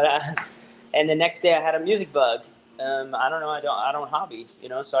kidding. But and the next day I had a music bug. I don't know. I don't hobby.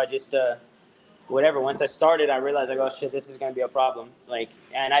 So I just whatever. Once I started, I realized like, oh shit, this is gonna be a problem. Like,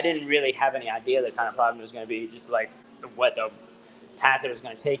 and I didn't really have any idea the kind of problem it was gonna be. Just like what the path it was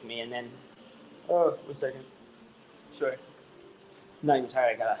gonna take me. And then, oh, 1 second. Sorry. I'm not even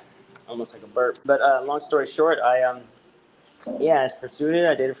tired. I got almost like a burp. But long story short, I pursued it.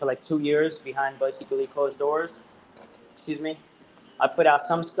 I did it for like 2 years behind basically closed doors. Excuse me. I put out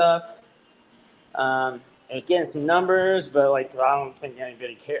some stuff. It was getting some numbers, but like I don't think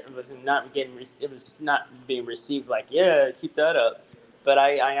anybody cared. It was not getting. It was not being received. Like, yeah, keep that up. But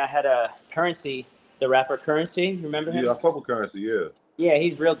I had a Currency, the rapper Currency. Remember him? Yeah, I fuck with Currency. Yeah. Yeah,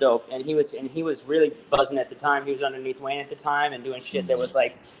 he's real dope, and he was really buzzing at the time. He was underneath Wayne at the time and doing shit that was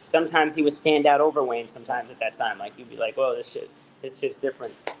like sometimes he would stand out over Wayne. Sometimes at that time, like you'd be like, "Whoa, this shit's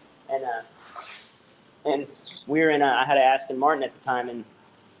different." And and we were in. I had an Aston Martin at the time, and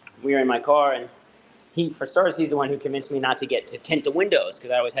we were in my car, and for starters, he's the one who convinced me not to tint the windows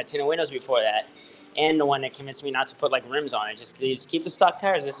because I always had tinted windows before that, and the one that convinced me not to put like rims on it. Just keep the stock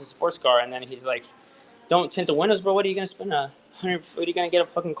tires. This is a sports car, and then he's like, don't tint the windows, bro. What are you gonna spend what are you gonna get a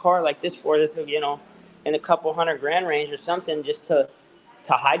fucking car like this for? This, in a couple $100,000 range or something, just to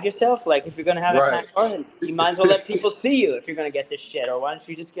hide yourself. Like if you're gonna have that kind Right. of car, then you might as well let people see you if you're gonna get this shit. Or why don't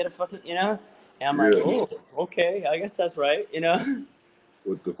you just get a fucking. And I'm like, Yeah. oh, okay, I guess that's right.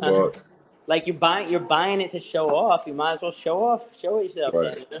 What the Uh, fuck? like you're buying it to show off. You might as well show yourself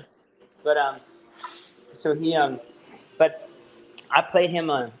Right. then. But so but I played him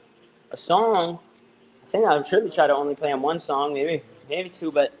a song. I think I was really trying to only play him one song, maybe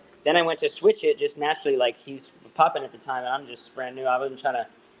two, but then I went to switch it just naturally, like he's popping at the time, and I'm just brand new. I wasn't trying to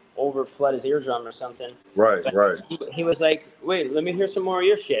over flood his eardrum or something. Right, But right. he was like, "Wait, let me hear some more of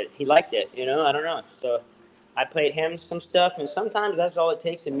your shit." He liked it. I don't know. So I played him some stuff, and sometimes that's all it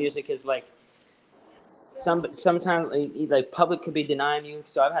takes in music is like sometimes like public could be denying you.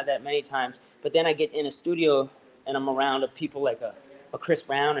 So I've had that many times. But then I get in a studio and I'm around people like a Chris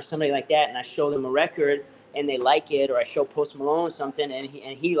Brown or somebody like that, and I show them a record and they like it, or I show Post Malone something and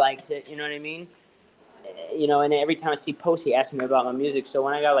he likes it. You know what I mean? And every time I see Post, he asks me about my music. So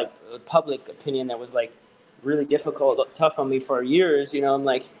when I got like a public opinion that was like really difficult, tough on me for years, I'm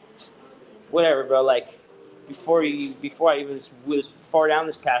like, whatever, bro. Like before I even was far down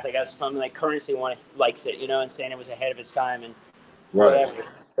this path, I got something like Currency likes it, and saying it was ahead of its time and Right. whatever.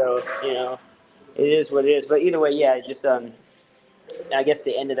 So it is what it is. But either way, yeah, I guess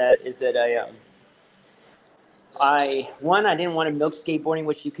the end of that is that I didn't want to milk skateboarding,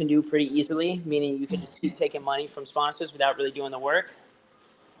 which you can do pretty easily, meaning you can just keep taking money from sponsors without really doing the work.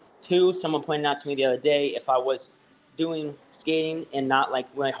 Two, someone pointed out to me the other day, if I was doing skating and not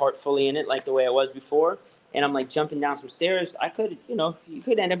like my heart fully in it, like the way I was before, and I'm like jumping down some stairs, I could, you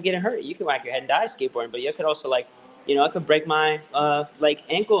could end up getting hurt. You could whack your head and die skateboarding, but you could also like, I could break my like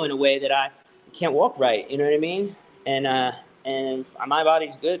ankle in a way that I can't walk right. You know what I mean? And my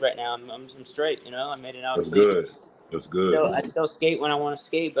body's good right now. I'm straight. I made it out That's clean. good. That's good. I still skate when I want to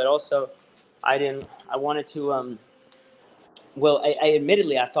skate, but also I wanted to well, I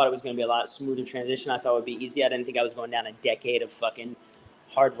admittedly I thought it was going to be a lot smoother transition. I thought it would be easy. I didn't think I was going down a decade of fucking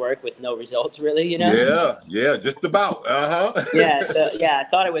hard work with no results, really. Yeah, yeah, just about. Uh-huh. Yeah, so, yeah. I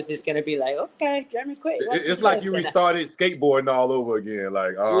thought it was just going to be like, okay, Jeremy, quit. It's like you restarted skateboarding all over again.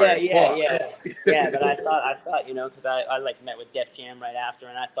 Like, all right, fuck. Yeah. But I thought, because I like met with Def Jam right after,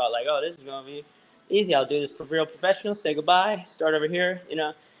 and I thought like, oh, this is going to be easy. I'll do this for real professional. Say goodbye. Start over here.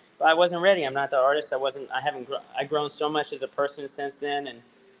 But I wasn't ready. I'm not the artist. I've grown so much as a person since then,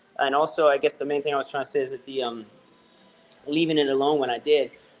 and also I guess the main thing I was trying to say is that the leaving it alone when I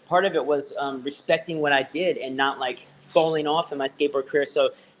did. Part of it was respecting what I did and not like falling off in my skateboard career.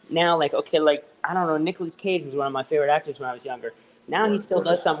 So now, like, okay, like, I don't know, Nicolas Cage was one of my favorite actors when I was younger. Now he Right. still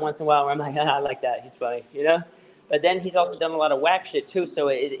does something once in a while where I'm like, I like that, he's funny, you know. But then he's also Right. done a lot of whack shit too, so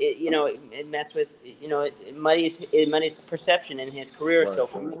it you know, it messed with, you know, it muddies perception in his career. Right. So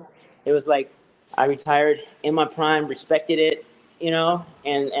for me, it was like I retired in my prime, respected it, you know,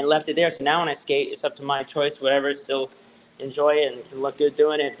 and left it there. So now when I skate, it's up to my choice, whatever. Still enjoy it and can look good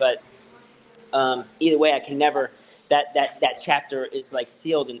doing it, but either way, I can never. That chapter is like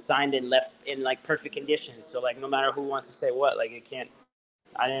sealed and signed and left in like perfect conditions. So like no matter who wants to say what, like it can't.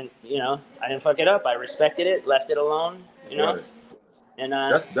 I didn't fuck it up. I respected it, left it alone, you know, Right. and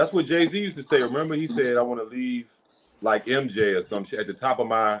That's what Jay-Z used to say. Remember, he said, "I want to leave like MJ or some shit at the top of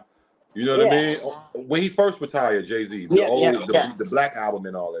my." You know what I yeah, mean? When he first retired, Jay-Z, the yeah, yeah, old yeah, the Black album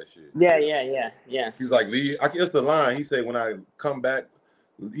and all that shit. yeah, yeah, yeah, yeah, He's like, "Leave." I guess the line he said, "When I come back."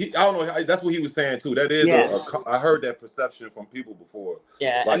 I don't know. That's what he was saying too. That is yeah, I heard that perception from people before.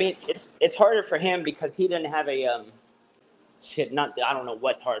 yeah. I Like, mean, it's harder for him because he didn't have a shit. Not I don't know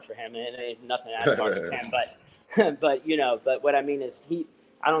what's hard for him. It ain't nothing that's hard for him. But but you know. But what I mean is he.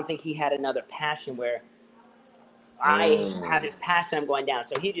 I don't think he had another passion where I have mm, his passion. I'm going down.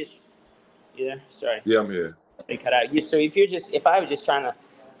 So he just. Yeah. Sorry. yeah, I'm here. They cut out. So if I was just trying to,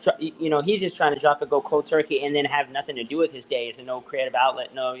 you know, he's just trying to drop it, go cold turkey, and then have nothing to do with his days and no creative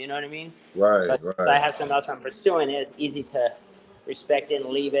outlet, no, you know what I mean? Right, But if I right. have something else I'm pursuing, it's easy to respect it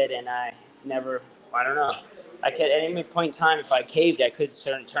and leave it, and I never, I don't know. I could at any point in time, if I caved, I could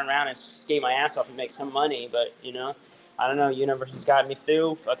turn around and skate my ass off and make some money, but you know, I don't know. Universe has got me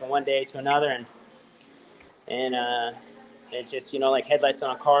through fucking one day to another, and it's just, you know, like headlights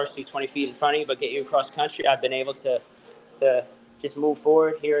on a car, see 20 feet in front of you, but get you across country. I've been able to just move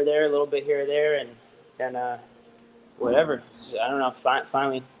forward here or there, a little bit here or there, and whatever. I don't know.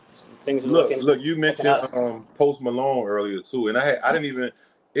 Finally, things are Look, looking look. You looking mentioned up. Post Malone earlier too, and I didn't even.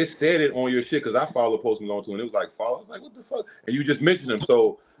 It said it on your shit because I follow Post Malone too, and it was like follow. I was like, what the fuck? And you just mentioned him.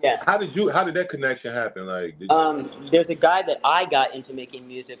 So Yeah. how did that connection happen? Like, There's a guy that I got into making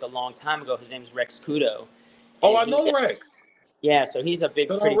music a long time ago. His name's Rex Kudo, oh, and I know Rex. yeah, so he's a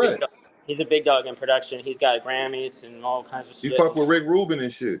Shout out pretty big dog. Rex. He's a big dog in production. He's got Grammys and all kinds of He shit. fucked with Rick Rubin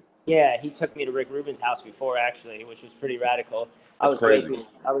and shit. Yeah, he took me to Rick Rubin's house before, actually, which was pretty radical. I That's was way crazy. too,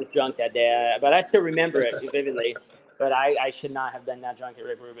 I was drunk that day, but I still remember it vividly. But I should not have been that drunk at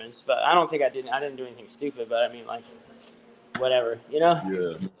Rick Rubin's. But I don't think I didn't. I didn't do anything stupid. But I mean, like, whatever, you know.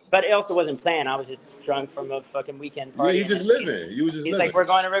 Yeah. But it also wasn't planned. I was just drunk from a fucking weekend Yeah, party, you and just then living. You was just he's like, living. "We're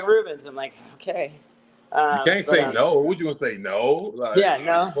going to Rick Rubin's." I'm like, "Okay." You can't But say no. What you gonna say no? Like, yeah,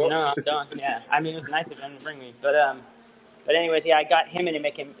 no, no, don't. Yeah, I mean, it was nice of him to bring me. But anyways, yeah, I got him into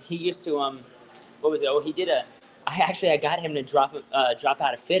making. He used to what was it? Oh, he did a. I got him to drop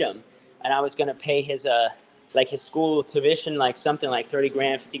out of FITM, and I was gonna pay his like his school tuition, like something like 30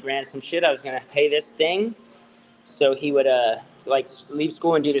 grand, 50 grand, some shit. I was gonna pay this thing, so he would like leave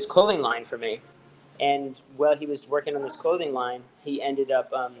school and do this clothing line for me. And while he was working on this clothing line, he ended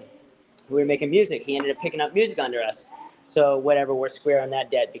up we were making music. He ended up picking up music under us. So whatever, we're square on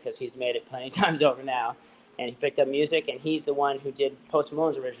that debt because he's made it plenty of times over now. And he picked up music, and he's the one who did Post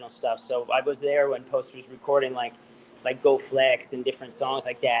Malone's original stuff. So I was there when Post was recording like Go Flex and different songs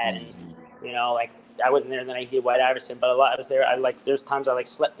like that. And you know, like I wasn't there then I did White Iverson, but a lot I was there. I like there's times I like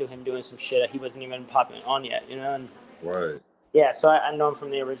slept through him doing some shit he wasn't even popping on yet, you know. And right. yeah, so I know him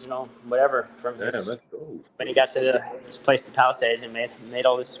from the original, whatever, from Damn, his that's dope. when he got to his place, the Palisades, and made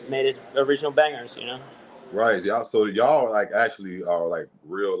his original bangers, you know. Right. Y'all so y'all like actually are like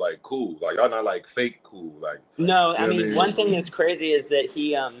real like cool. Like y'all not like fake cool. Like, No, you I know what I mean, mean? one thing that's crazy is that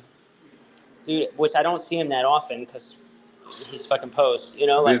he, dude, which I don't see him that often because he's fucking Post, you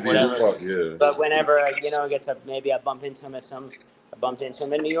know, like Busy as whatever. fuck, yeah. But whenever you know, get to maybe I bump into him I bumped into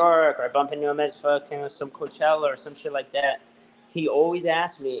him in New York, or I bump into him at fucking some Coachella or some shit like that. He always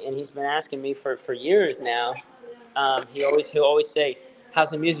asks me, and he's been asking me for years now. He'll always say, "How's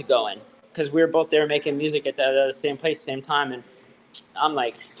the music going?" Because we were both there making music at the same place, same time, and I'm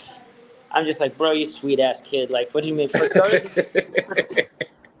like, I'm just like, bro, you sweet ass kid. Like, what do you mean? For starters,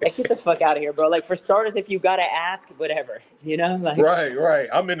 like, get the fuck out of here, bro. Like, for starters, if you gotta ask, whatever, you know, like, Right, right.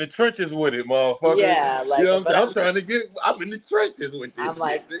 I'm in the trenches with it, motherfucker. yeah, You like, know what I'm but saying? I'm trying to get I'm in the trenches with I'm this shit.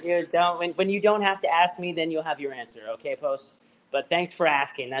 like, you don't when you don't have to ask me, then you'll have your answer, okay, Post. But thanks for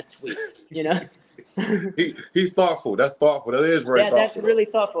asking. That's sweet, you know. He's thoughtful. That's thoughtful. That is very That's thoughtful though. really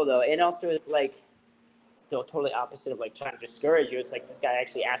thoughtful though, and also it's like the totally opposite of like trying to discourage you. It's like this guy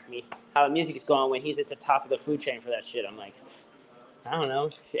actually asked me how the music is going when he's at the top of the food chain for that shit. I'm like, I don't know.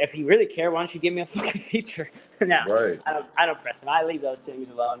 If you really care, why don't you give me a fucking feature? No, Right. I don't press him. I leave those things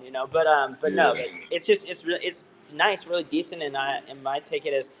alone, you know. But no, Yeah. but it's just it's really it's nice, really decent, and I take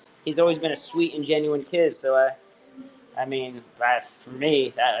it as he's always been a sweet and genuine kid. So I mean, for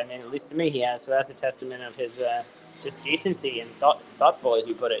me, I mean, at least to me, he has. So that's a testament of his just decency and thoughtful, as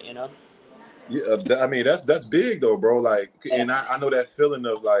you put it. You know. Yeah, I mean that's big though, bro. Like, Yeah. and I know that feeling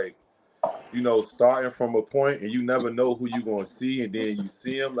of like, you know, starting from a point and you never know who you gonna see, and then you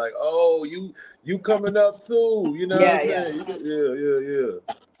see him like, oh, you coming up too. You know what Yeah, I'm yeah. saying? Yeah.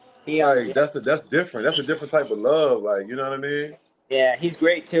 He Like yeah. that's different. That's a different type of love. Like, you know what I mean? Yeah, he's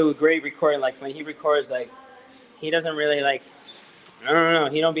great too. Great recording. Like when he records, like he doesn't really like. I don't know.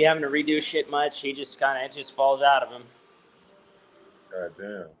 He don't be having to redo shit much. He just kind of it just falls out of him. God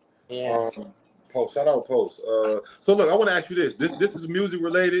damn. Yeah. Post, shout out Post. So look, I want to ask you this. This is music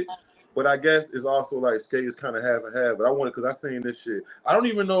related, but I guess it's also like skate is kind of half and half. But I want to, because I seen this shit. I don't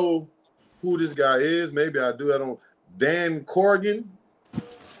even know who this guy is. Maybe I do. I don't. Dan Corrigan.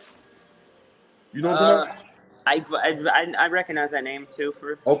 You know what I'm talking Uh, about? I recognize that name too.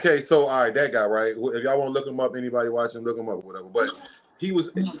 For Okay, so all right, that guy, right? If y'all want to look him up, anybody watching, look him up or whatever. But he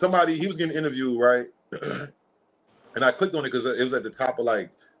was somebody. He was getting interviewed, right? And I clicked on it because it was at the top of like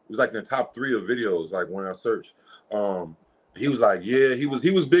it was like in the top 3 of videos. Like when I searched, he was like, yeah, he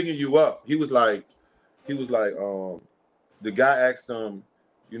was bigging you up. He was like, the guy asked him,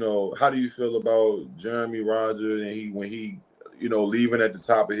 you know, how do you feel about Jeremy Rogers and when he, you know, leaving at the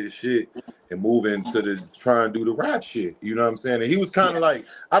top of his shit and moving to the try and do the rap shit. You know what I'm saying? And he was kind yeah, of like,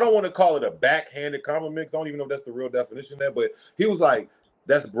 I don't want to call it a backhanded compliment. 'Cause I don't even know if that's the real definition there, but he was like,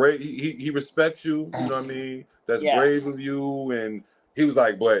 that's brave. He respects you. You know what I mean? That's yeah, brave of you. And he was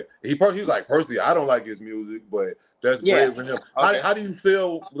like, but he was like, personally, I don't like his music, but that's yeah. brave of him. Okay. How do you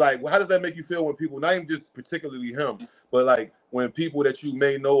feel? Like, how does that make you feel when people, not even just particularly him, but like when people that you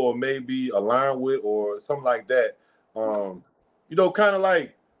may know or may be aligned with or something like that, you know, kind of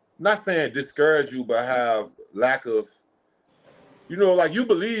like not saying discourage you, but have lack of, you know, like you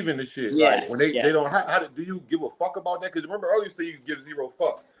believe in the shit. Like Yeah, when they yeah, don't, do you give a fuck about that? Because remember earlier you said you give 0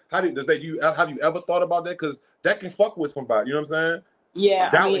 fucks. Does that you have you ever thought about that? Because that can fuck with somebody. You know what I'm saying? yeah.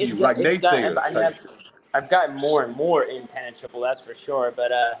 I mean, Doubting you, like it's got. naysayers I mean, type shit. I've gotten more and more impenetrable. That's for sure.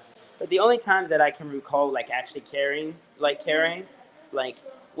 But the only times that I can recall like actually caring, like,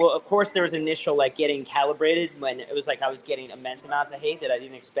 well, of course there was initial like getting calibrated when it was like I was getting immense amounts of hate that I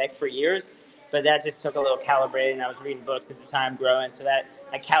didn't expect for years. But that just took a little calibrating. I was reading books at the time, growing, so that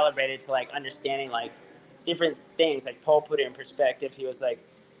I calibrated to like understanding like different things. Like Paul put it in perspective. He was like,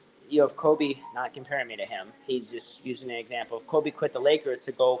 you know, if Kobe, not comparing me to him, he's just using an example. If Kobe quit the Lakers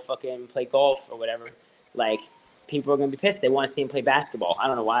to go fucking play golf or whatever, like, people are going to be pissed. They want to see him play basketball. I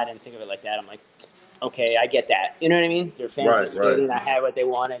don't know why I didn't think of it like that. I'm like, okay, I get that. You know what I mean? They're fans of Right. skating. I had what they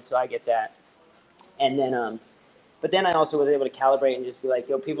wanted, so I get that. And then, but then I also was able to calibrate and just be like,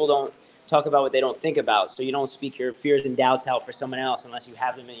 yo, people don't talk about what they don't think about. So you don't speak your fears and doubts out for someone else unless you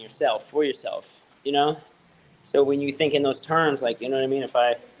have them in yourself, for yourself, you know? So when you think in those terms, like, you know what I mean? If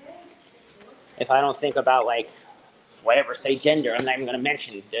I don't think about like whatever, say gender, I'm not even gonna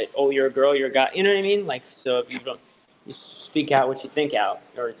mention that. Oh, you're a girl, you're a guy. You know what I mean? Like, so if you don't, you speak out what you think out,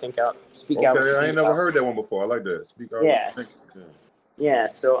 or speak out what you Okay, I think ain't never about. heard that one before. I like that. Speak out what you Yeah, think. Yeah. yeah.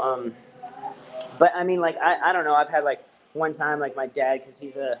 So but I mean, like, I don't know. I've had like one time, like my dad, because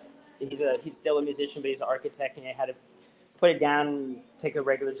he's still a musician, but he's an architect, and he had to put it down and take a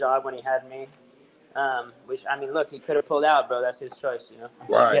regular job when he had me. Which I mean, look, he could have pulled out, bro. That's his choice, you know.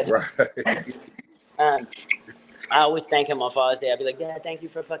 Right, Yeah. right. Um, I always thank him on Father's Day. I'd be like, Dad, thank you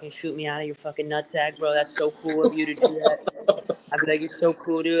for fucking shooting me out of your fucking nutsack, bro. That's so cool of you to do that. I'd be like, you're so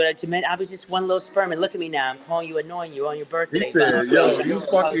cool, dude. I was just one little sperm, and look at me now. I'm calling you, annoying you on your He birthday. said, "Yo, you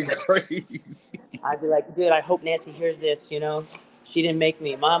fucking crazy." I'd be like, dude, I hope Nancy hears this, you know. She didn't make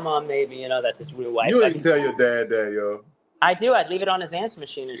me. My mom made me, you know. That's his real wife. You ain't tell your dad that, yo. I do. I'd leave it on his answer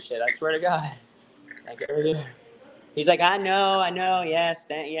machine and shit. I swear to God. Like, he's like, I know. Yes,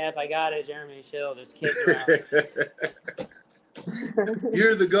 yep, I got it, Jeremy. Chill. There's kids around.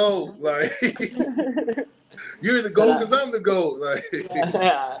 You're the goat, like you're the goat But because I'm the goat, like.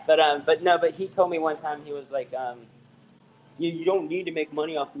 yeah, but he told me one time, he was like, you don't need to make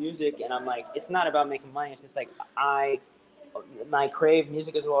money off music, and I'm like, it's not about making money. It's just like my crave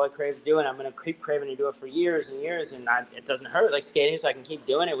music is all I crave to do, and I'm gonna keep craving to do it for years and years, and it doesn't hurt like skating, so I can keep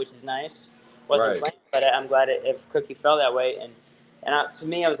doing it, which is nice. Wasn't Right. playing, but I'm glad if Cookie felt that way, and to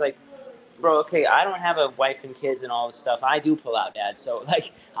me, I was like, bro, okay, I don't have a wife and kids and all this stuff. I do pull out, Dad. So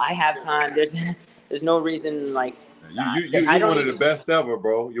like, I have time. There's no reason like I You're don't one of need the best ever,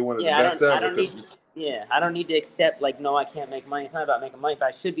 bro. You're one of the yeah, best I ever. don't need yeah, I don't need to accept like no, I can't make money. It's not about making money, but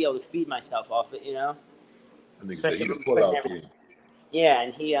I should be able to feed myself off it, you know. Nigga said he Especially the with pull putting out everything. kid. Yeah,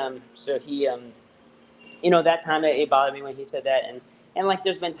 and he that time it bothered me when he said that, and like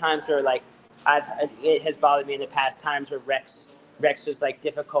there's been times where like it has bothered me in the past times where Rex was like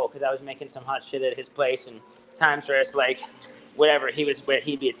difficult because I was making some hot shit at his place, and times where it's like whatever where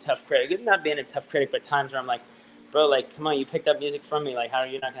he'd be a tough critic, not being a tough critic, but times where I'm like, bro, like come on, you picked up music from me, like how are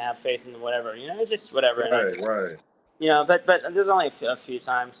you not gonna have faith in whatever, just whatever, and Right. but there's only a few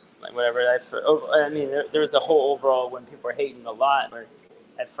times like whatever. I mean, there was the whole overall when people were hating a lot, where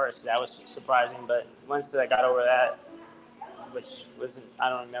at first that was surprising, but once I got over that, which wasn't, I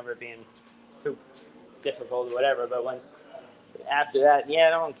don't remember it being too difficult or whatever, but once after that, yeah,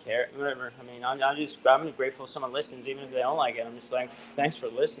 I don't care, whatever. I mean, I'm grateful if someone listens, even if they don't like it. I'm just like, thanks for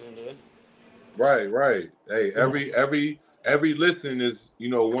listening, dude. Right. Hey, every listen is,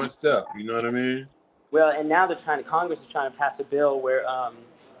 one step. You know what I mean? Well, and now Congress is trying to pass a bill where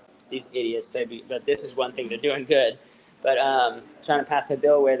these idiots, but this is one thing they're doing good, but trying to pass a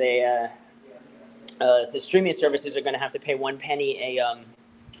bill where the streaming services are going to have to pay 1 penny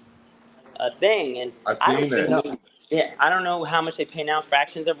a thing, and I I don't seen even that. know. Yeah, I don't know how much they pay now,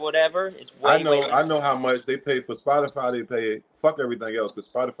 fractions of whatever. It's I way know less. I know how much they pay for Spotify. They pay fuck everything else because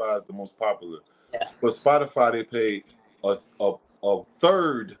Spotify is the most popular. Yeah, For Spotify, they pay a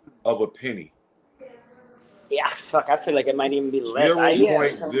third of a penny. yeah. Fuck, I feel like it might even be less. Zero Yeah.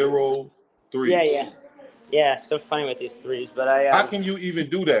 point zero Yeah, three. yeah. It's so funny with these threes, but How can you even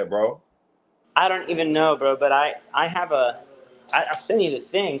do that, bro? I don't even know, bro. But I have I'll send you the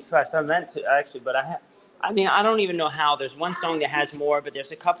thing too. I meant to actually, but I mean, I don't even know how. There's one song that has more, but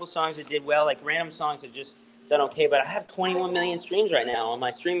there's a couple songs that did well, like random songs that just done okay. But I have 21 million streams right now on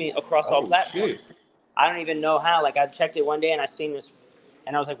my streaming across all Oh platforms. shit. I don't even know how. Like I checked it one day and I seen this,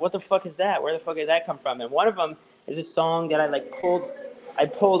 and I was like, "What the fuck is that? Where the fuck did that come from?" And one of them is a song that I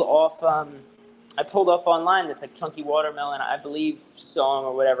pulled off. I pulled off online this like Chunky Watermelon, I believe, song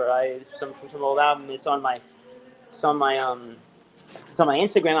or whatever. From some old album. It's on my it's on my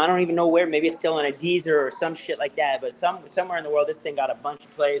Instagram. I don't even know where. Maybe it's still on a Deezer or some shit like that. But somewhere in the world, this thing got a bunch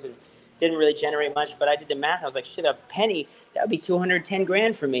of plays and didn't really generate much. But I did the math. I was like, shit, a penny, that would be 210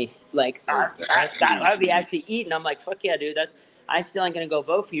 grand for me. Like, Exactly. I would be actually eating. I'm like, fuck yeah, dude. I still ain't gonna go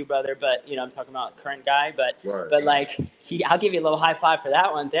vote for you, brother. But I'm talking about current guy. Right. But like, I'll give you a little high five for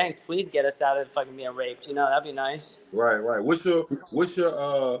that one. Thanks. Please get us out of fucking being raped. That'd be nice. Right. What's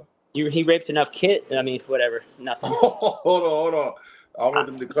your He raped enough kid. I mean, whatever. Nothing. hold on. I want Uh,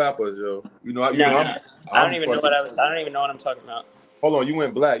 them to clap us, yo. no, no. I don't I'm even know fucking. I don't even know what I'm talking about. Hold on, you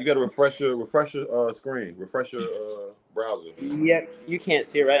went black. You got to refresh your screen, refresh your browser. Yeah, you can't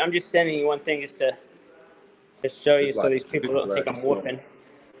see it, right? I'm just sending you one thing just to show you It's so like these people pitch don't black. think I'm whooping.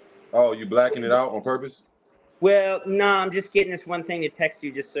 Oh, you blacking it out on purpose? Well, no, I'm just getting this one thing to text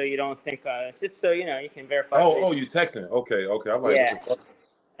you just so you don't think, it's just so you can verify for Oh, these. you texting? Okay. I'm like, what Yeah, the fuck?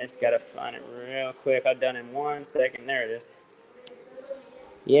 I just gotta find it real quick. I've done it in 1 second. There it is.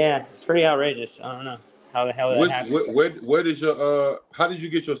 Yeah, it's pretty outrageous. I don't know how the hell that happened. Where does your how did you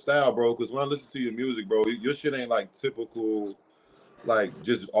get your style, bro? Because when I listen to your music, bro, your shit ain't like typical, like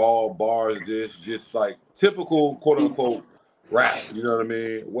just all bars. This just like typical quote unquote rap. You know what I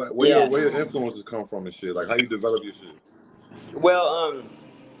mean? Yeah. Where your influences come from and shit? Like how you develop your shit? Well,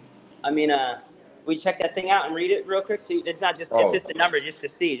 I mean, we check that thing out and read it real quick. See, it's Oh, just a number just to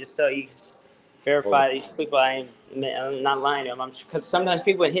see, just so you can hold verify these people. I'm not lying to them. Because sometimes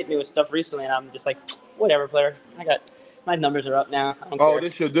people would hit me with stuff recently, and I'm just like, whatever, player. My numbers are up now. I don't oh, care.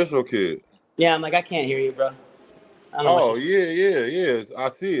 this your disco kid. Yeah, I'm like, I can't hear you, bro. I don't know what Oh you're. yeah. I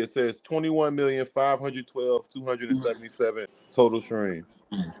see it. It says 21,512,277 total streams.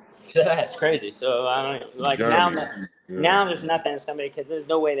 That's crazy. So I don't like now. Jeremy. Yeah. Now there's nothing somebody could. There's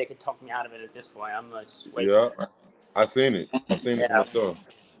no way they could talk me out of it at this point. I'm just way too. Yeah. I seen it. I seen it for Yeah, myself.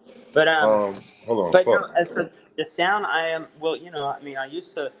 but Hold on. But no, Fuck. as for the sound, I am well. I mean, I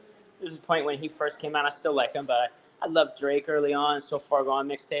used to. There was a point when he first came out. I still like him, but I loved Drake early on. So Far Gone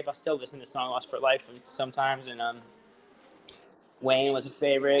mixtape. I still listen to Song Lost for Life sometimes, and Wayne was a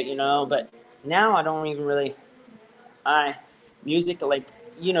favorite. But now I don't even really. I music like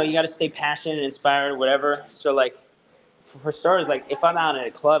you got to stay passionate, and inspired, whatever. So like for starters, like if I'm out at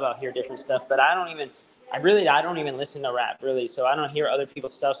a club, I'll hear different stuff. But I don't even listen to rap really. So I don't hear other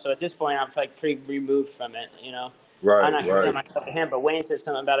people's stuff. So at this point, I'm like pretty removed from it. I'm not comparing Right. myself to him. But Wayne said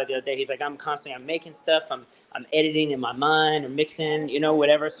something about it the other day. He's like, I'm making stuff. I'm editing in my mind or mixing,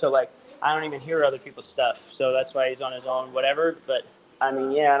 whatever. So like, I don't even hear other people's stuff. So that's why he's on his own, whatever. But I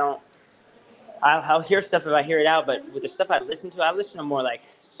mean, yeah, I don't. I'll hear stuff if I hear it out, but with the stuff I listen to more like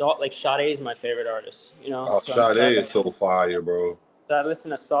like Sade is my favorite artist, Oh, So Sade is so fire, bro. so I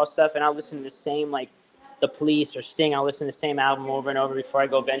listen to Saw stuff, and I listen to the same like The Police or Sting. I listen to the same album over and over before I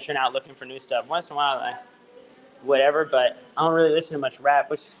go venturing out looking for new stuff. Once in a while, whatever. But I don't really listen to much rap,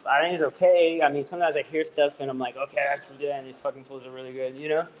 which I think is okay. I mean, sometimes I hear stuff and I'm like, okay, I should do that, and these fucking fools are really good, you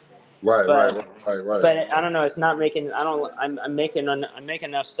know. Right, right, But right, right, right. but I don't know. It's not making. I don't. I'm making. I'm making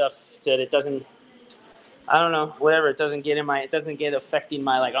enough stuff that it doesn't. I don't know. Whatever. It doesn't get in my. It doesn't get affecting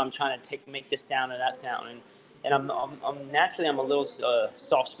my like. I'm trying to make this sound or that sound, and I'm naturally I'm a little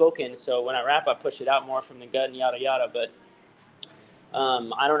soft spoken. So when I rap, I push it out more from the gut and yada yada. But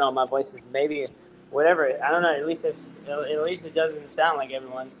I don't know. My voice is maybe whatever. I don't know. At least it doesn't sound like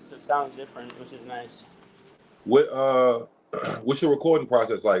everyone's. It sounds different, which is nice. What what's your recording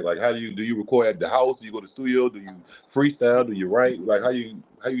process like? Like how do you record at the house? Do you go to the studio? Do you freestyle? Do you write? Like how you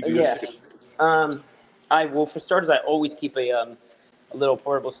do your Yeah. shit? Um, for starters, I always keep a little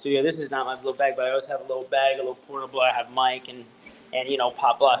portable studio. This is not my little bag, but I always have a little bag, a little portable. I have mic and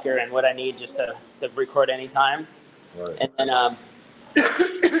pop blocker and what I need just to record anytime. Right. And then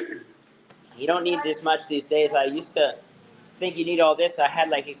you don't need this much these days. I used to think you need all this. I had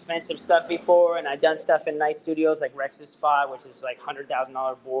like expensive stuff before, and I've done stuff in nice studios like Rex's Spot, which is like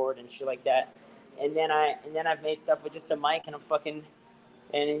 $100,000 board and shit like that. And then I've made stuff with just a mic and a fucking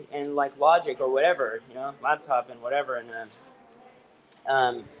and like Logic or whatever, laptop and whatever.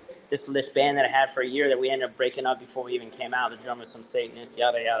 And this band that I had for a year that we ended up breaking up before we even came out. The drummer, some Satanist,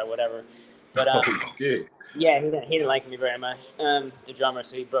 yada yada, whatever. But Oh shit. yeah, he didn't like me very much. The drummer,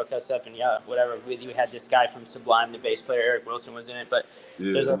 so he broke us up and yeah, whatever. We had this guy from Sublime, the bass player Eric Wilson was in it. But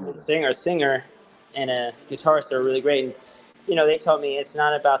there's Yeah. a singer, and a guitarist that are really great. And they told me it's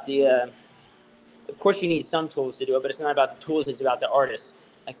not about the. Of course, you need some tools to do it, but it's not about the tools. It's about the artist.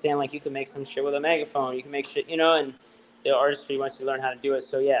 Like saying, like you can make some shit with a megaphone. You can make shit, and the artistry wants to learn how to do it.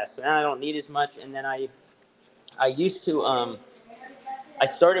 So yeah, so now I don't need as much. And then I used to I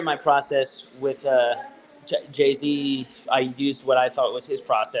started my process with Jay-Z. I used what I thought was his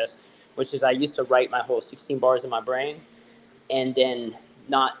process, which is I used to write my whole 16 bars in my brain and then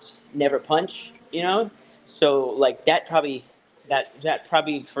never punch, So like that probably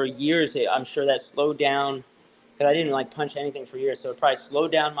for years, I'm sure that slowed down because I didn't like punch anything for years. So it probably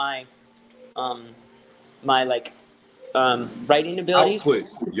slowed down um, my like writing abilities. Output.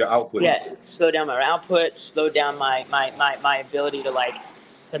 Your output. Yeah, slow down my output, slow down my ability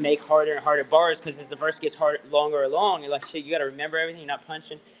to make harder and harder bars because as the verse gets longer and long, you're like, shit, you got to remember everything, you're not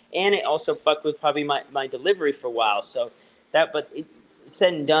punching. And it also fucked with probably my delivery for a while. So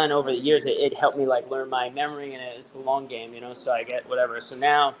said and done over the years, it helped me like learn my memory, and it's a long game, so I get whatever. So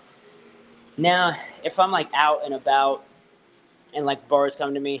now if I'm like out and about and like bars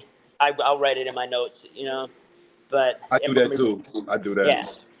come to me, I'll write it in my notes, But I do if that I'm too. I do that. yeah,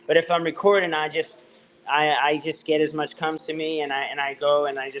 but if I'm recording, I just get as much comes to me, and I go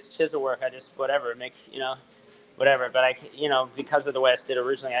and I just chisel work. I just whatever make whatever. But because of the way I did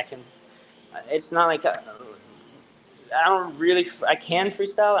originally, I can. It's not like I don't really. I can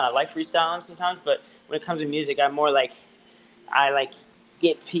freestyle, and I like freestyling sometimes. But when it comes to music, I'm more like I like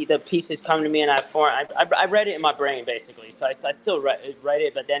get the pieces come to me, and I read it in my brain basically. So I still write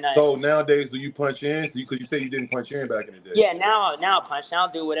it, but then So nowadays, do you punch in? Because you say you didn't punch in back in the day. yeah, now I'll punch. Now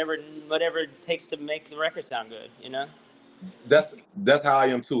I'll do whatever it takes to make the record sound good. That's how I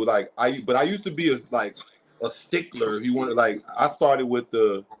am too. Like I used to be a stickler. If you wanted, like I started with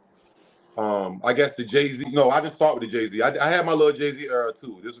the I guess the Jay-Z. No, I didn't start with the Jay-Z. I had my little Jay-Z era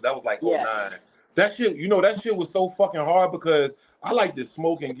too. That was like Yeah. '09. That shit, that shit was so fucking hard because I like to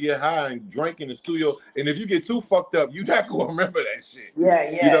smoke and get high and drink in the studio. And if you get too fucked up, you not gonna remember that shit. You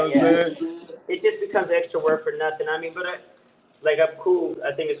know what I'm saying? It just becomes extra work for nothing. I mean, but I'm cool.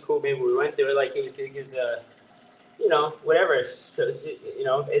 I think it's cool. Maybe we went through it. Like because whatever. So,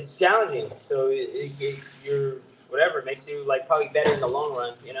 it's challenging. So you're whatever it makes you like probably better in the long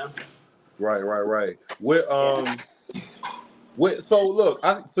run. Right. So look,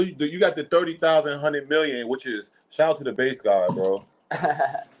 you got the 30,000, 100 million, which is shout out to the bass guy, bro.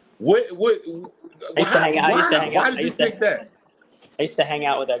 Why did you pick that? I used to hang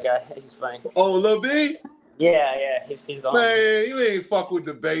out with that guy. He's funny. Oh, Lil B? Yeah. He's the homie. Man, you ain't fuck with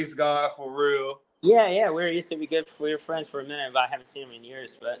the bass guy for real. Yeah. We used to be good. We were friends for a minute, but I haven't seen him in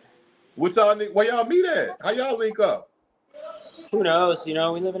years. But where y'all meet at? How y'all link up? Who knows? We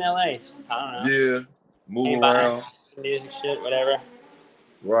live in LA. I don't know. Yeah, move around. Music shit, whatever.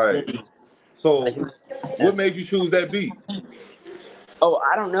 Right. So, what made you choose that beat? Oh,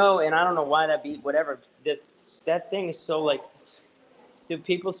 I don't know, and I don't know why that beat, whatever. That thing is so like, do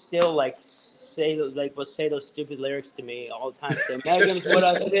people still like say those stupid lyrics to me all the time? So Magnum's what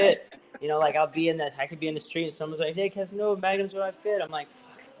I fit. Like I could be in the street and someone's like, hey, Casanova, Magnum's what I fit. I'm like, fuck.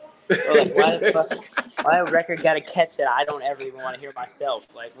 Or like, why a record got to catch that I don't ever even want to hear myself?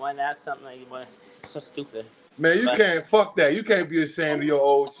 Like, when that's something like, it's so stupid. Man, you But can't fuck that. You can't be ashamed of your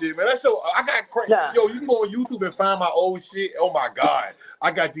old shit, man. That's your. I got crazy. no, Yo, you go on YouTube and find my old shit. Oh my god,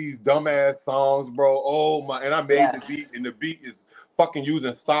 I got these dumbass songs, bro. Oh my, and I made yeah, the beat, and the beat is fucking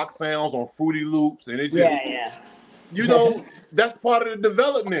using stock sounds on Fruity Loops, and it just, yeah, you yeah. know, that's part of the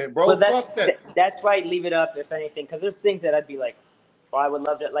development, bro. Well, Fuck that. that's why I leave it up if anything, because there's things that I'd be like, well, I would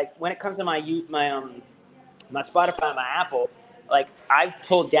love to like when it comes to my Spotify, my Apple, like I've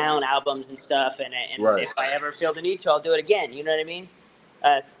pulled down albums and stuff, and Right, if I ever feel the need to, I'll do it again. You know what I mean?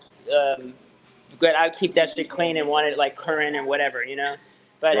 Uh, um, but I keep that shit clean and want it like current and whatever, you know.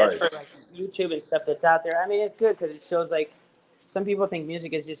 But as right. for like YouTube and stuff that's out there, I mean, it's good because it shows like some people think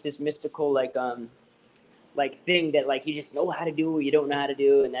music is just this mystical like thing that like you just know how to do or you don't know how to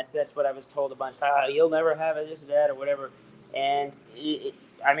do, and that's what I was told a bunch. You'll never have it, this or that or whatever. And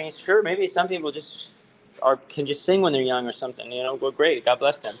I mean, sure, maybe some people just can just sing when they're young or something. You know, well, great, God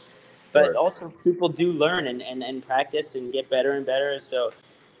bless them. But Right. also, people do learn and practice and get better and better. So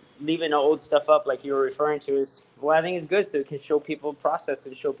leaving the old stuff up, like you were referring to, is well, I think it's good so it can show people process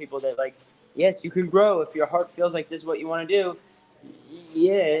and show people that like, yes, you can grow if your heart feels like this is what you want to do.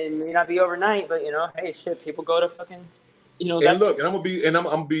 Yeah, it may not be overnight, but you know, hey, shit, people go to fucking, you know, And that's look, and I'm gonna be, and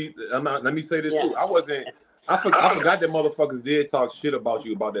I'm be, I'm not. Let me say this yeah, too. I wasn't. I forgot that motherfuckers did talk shit about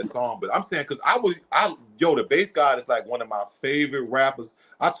you about that song, but I'm saying because yo, the bass god is like one of my favorite rappers.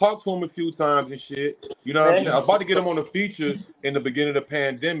 I talked to him a few times and shit. You know what I'm saying? I was about to get him on the feature in the beginning of the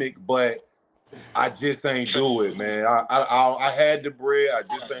pandemic, but I just ain't do it, man. I had the bread, I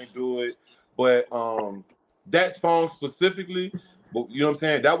just ain't do it. But that song specifically, but you know what I'm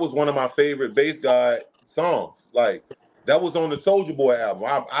saying? That was one of my favorite bass god songs. Like that was on the Soldier Boy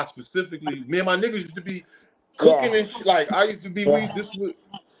album. I specifically, me and my niggas used to be cooking yeah, and shit. Like I used to be, we yeah, used this was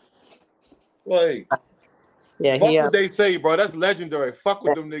like yeah. fuck what they say, bro. That's legendary. Fuck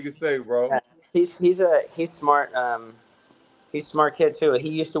what them niggas say, bro. Yeah. He's smart. He's a smart kid too. He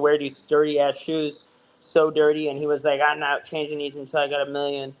used to wear these dirty ass shoes, so dirty, and he was like, I'm not changing these until I got a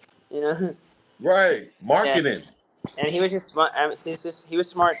million. You know. Right. Yeah. Marketing. And he was just smart. I mean, he was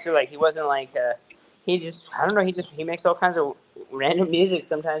smart too. Like he wasn't like he just I don't know. He makes all kinds of random music.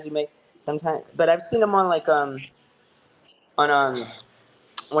 Sometimes he make sometimes, but I've seen him on like on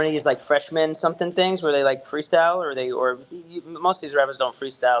one of these like freshman something things where they like freestyle most of these rappers don't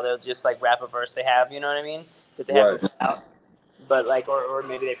freestyle. They'll just like rap a verse they have. You know what I mean? That they have Right. written out. But like, or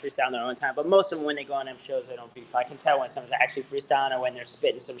maybe they freestyle on their own time. But most of them, when they go on them shows, they don't beef. I can tell when someone's actually freestyling or when they're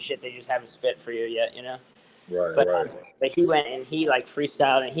spitting some shit they just haven't spit for you yet. You know. Right, But right. but he went and he like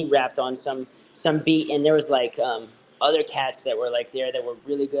freestyled and he rapped on some beat and there was like other cats that were like there that were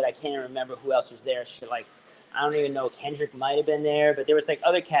really good. I can't even remember who else was there. Shit, like I don't even know. Kendrick might have been there, but there was like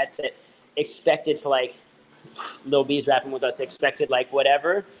other cats that expected for like Lil B's rapping with us, expected like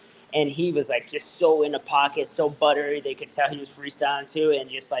whatever. And he was like just so in the pocket, so buttery. They could tell he was freestyling too, and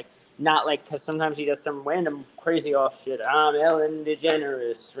just like not like because sometimes he does some random crazy off shit. I'm Ellen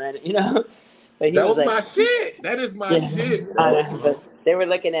DeGeneres, random, you know. But he That was was like, my shit. That is my yeah, shit, I bro. know. But they were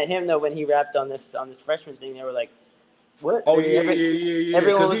looking at him though when he rapped on this freshman thing. They were like, "What?" Oh yeah, yeah, yeah, yeah.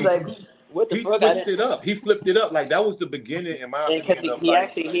 Everyone Cause was like, "What the he fuck?" I switched didn't. it up. He flipped it up. Like that was the beginning, in my And because opinion, of he like,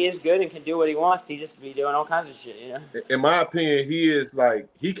 actually he is good and can do what he wants. He just be doing all kinds of shit, you know. in my opinion, he is like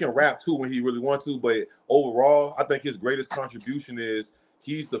he can rap too when he really wants to. But overall, I think his greatest contribution is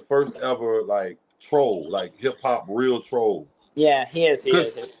he's the first ever like troll, like hip hop real troll. Yeah, he is. He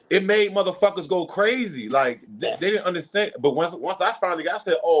Cause is. it made motherfuckers go crazy. Like Yeah. they didn't understand. But once I finally got, I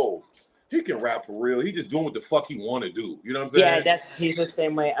said, oh, he can rap for real. He just doing what the fuck he want to do. You know what I'm Yeah, saying? that's he's the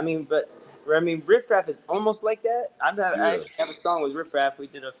same way. I mean, Riff Raff is almost like that. I Yeah. actually have a song with Riff Raff. We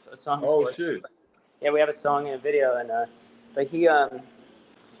did a song Oh before. shit. Yeah, we have a song and a video, and but he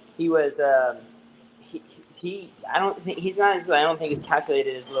was I don't think he's not as I don't think he's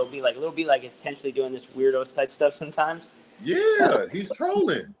calculated as Lil B. Like Lil B, like essentially doing this weirdo type stuff sometimes. Yeah, he's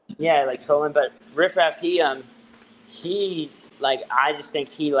trolling. Yeah, like trolling. But Riff Raff, he like I just think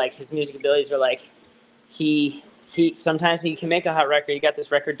he like his music abilities are like he sometimes he can make a hot record. He got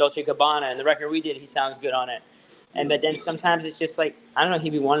this record Dolce Gabbana, and the record we did, he sounds good on it. And Yeah. but then sometimes it's just like I don't know,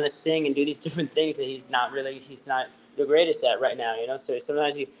 he'd be wanting to sing and do these different things that he's not the greatest at right now, you know. So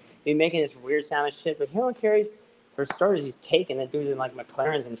sometimes he be making this weird sounding shit, but he only carries for starters he's taking the dudes in like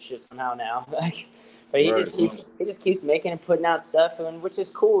McLarens and shit somehow now. Like, but Right. he just keeps making and putting out stuff, and which is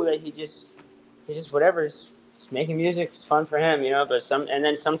cool that he just whatever. Just making music. It's fun for him, you know. But and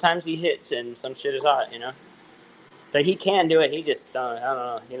then sometimes he hits and some shit is hot, you know. But he can do it. He just don't. I don't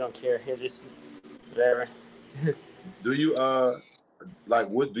know. He don't care. He'll just whatever. Do you like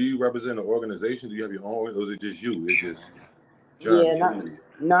what do you represent an organization? Do you have your own, or is it just you? It's just Yeah, Jereme.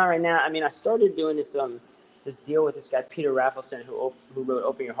 not right now. I mean, I started doing this. this deal with this guy Peter Raffleson who wrote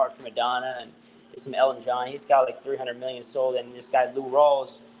 "Open Your Heart" for Madonna and some Elton John. He's got like 300 million sold, and this guy Lou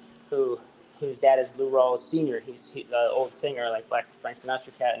Rawls, whose dad is Lou Rawls Sr. He's the old singer like Black Frank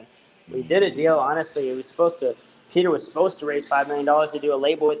Sinatra cat. And we did a deal. Honestly, it was supposed to. Peter was supposed to raise $5 million to do a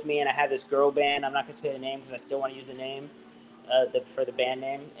label with me, and I had this girl band. I'm not gonna say the name because I still want to use the name, for the band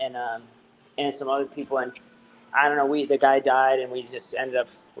name, and some other people. And I don't know. The guy died, and we just ended up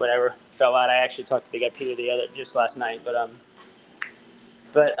whatever fell out. I actually talked to the guy Peter just last night, but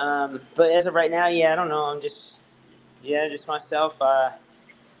as of right now, yeah, I don't know. I'm just just myself.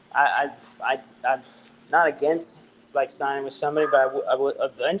 I'm not against like signing with somebody, but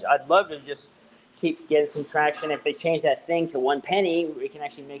I'd love to just keep getting some traction. If they change that thing to 1 penny, we can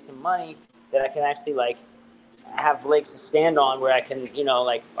actually make some money that I can actually like have legs to stand on, where I can,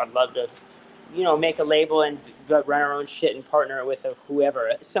 like I'd love to, make a label and run our own shit and partner with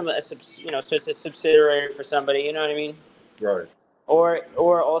whoever, so it's a subsidiary for somebody, you know what I mean? Right.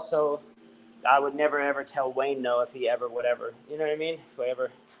 Or also, I would never ever tell Wayne no if he ever whatever, you know what I mean? If we ever,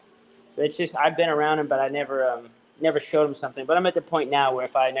 it's just I've been around him, but I never showed him something. But I'm at the point now where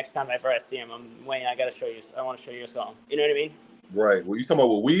if next time I see him, I'm Wayne. I want to show you a song. You know what I mean? Right. Well, you talking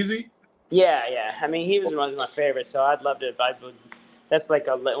about with Wheezy? Yeah. I mean, he was one of my favorites, so I'd love to. That's like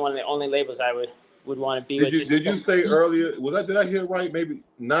one of the only labels I would want to be with. Did you say earlier? Did I hear right? Maybe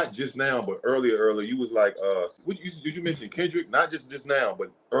not just now, but earlier. You was like, did you mention Kendrick? Not just now, but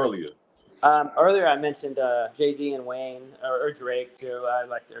earlier. Earlier I mentioned Jay-Z and Wayne or Drake too. I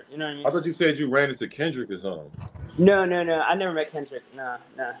like their, you know what I mean? I thought you said you ran into Kendrick or something. No. I never met Kendrick. No.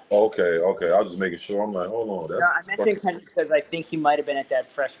 Okay. I was just making sure. I'm like, hold on. I mentioned Kendrick because I think he might have been at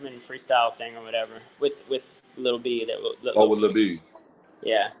that freshman freestyle thing or whatever with Lil B. With Lil B.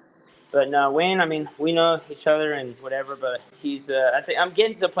 Yeah. But no, Wayne, I mean, we know each other and whatever, but he's, I think I'm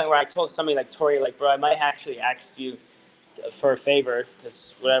getting to the point where I told somebody like Tori, like, bro, I might actually ask you for a favor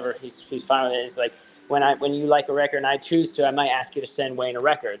because whatever, he's fine with it. It's like when you like a record and I choose to, I might ask you to send Wayne a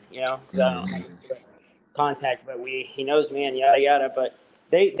record, because I don't have contact, but he knows me and yada yada. But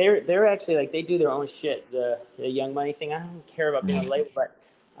they're actually like they do their own shit. The Young Money thing, I don't care about being a label, but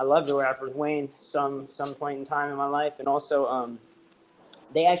I love to rap with Wayne some point in time in my life, and also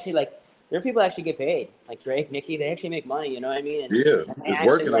they actually like. There are people that actually get paid, like Drake, Nicki. They actually make money, you know what I mean? And it's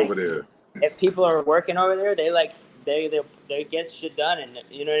working over there. If people are working over there, they get shit done, and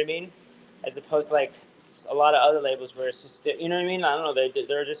you know what I mean. As opposed to like a lot of other labels where it's just, you know what I mean. I don't know.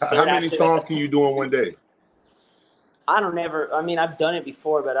 They're just. How many songs can you do in one day? I mean, I've done it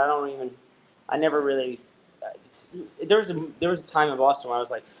before, but I never really. There was a time in Boston where I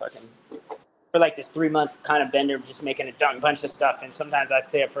was like fucking. For like this 3-month kind of bender, just making a bunch of stuff, and sometimes I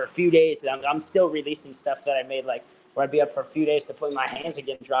stay up for a few days. And I'm still releasing stuff that I made, like where I'd be up for a few days to put my hands would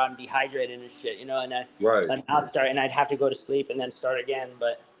get dry and dehydrated and shit, and I'll start, and I'd have to go to sleep and then start again.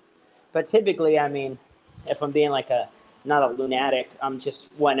 But typically, I mean, if I'm being like not a lunatic, I'm just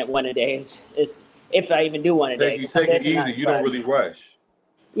one a day is if I even do one a day. You take it easy. You don't really rush.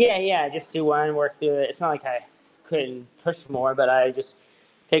 Yeah, just do one, work through it. It's not like I couldn't push more, but I just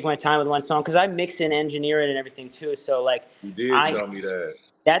take my time with one song because I mix and engineer it and everything too. So like you did tell me that.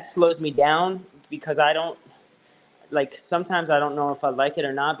 That slows me down because I don't like sometimes I don't know if I like it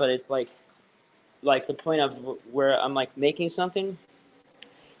or not, but it's like the point of where I'm like making something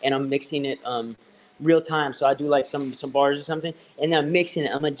and I'm mixing it real time. So I do like some bars or something, and then I'm mixing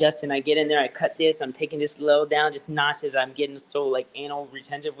it, I'm adjusting, I get in there, I cut this, I'm taking this low down, just notches, I'm getting so like anal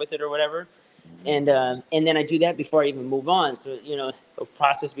retentive with it or whatever. And then I do that before I even move on. So, the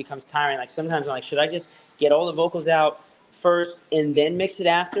process becomes tiring. Like sometimes I'm like, should I just get all the vocals out first and then mix it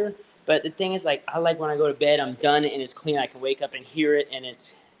after? But the thing is, like, I like when I go to bed, I'm done and it's clean. I can wake up and hear it, and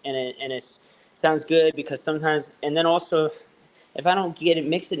it sounds good because sometimes. And then also, if I don't get it,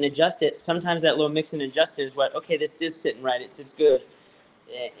 mix it and adjust it, sometimes that little mix and adjust it is what, okay, this is sitting right. It's good.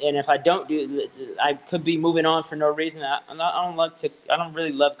 And if I don't do, I could be moving on for no reason. I don't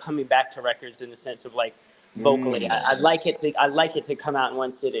really love coming back to records in the sense of like vocally. I like it to come out in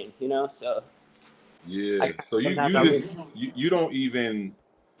one sitting, So yeah. So you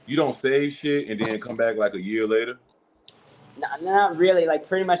don't save shit and then come back like a year later. Not really. Like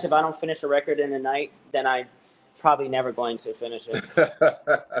pretty much, if I don't finish a record in a night, then I probably never going to finish it.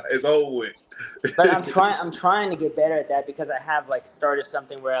 It's over with. But I'm trying to get better at that because I have like started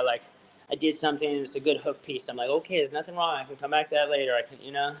something where I did something and it's a good hook piece. I'm like, okay, there's nothing wrong. I can come back to that later. I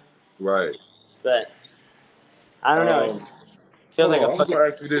can, Right. But I don't know. It feels like I'm gonna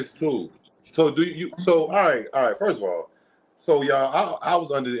ask you this too. So all right. First of all, so y'all, I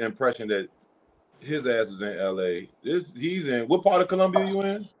was under the impression that his ass was in LA. He's in what part of Colombia you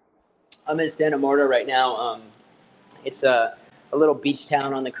in? I'm in Santa Marta right now. It's a little beach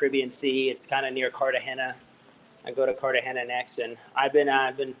town on the Caribbean Sea. It's kind of near Cartagena. I go to Cartagena next, and I've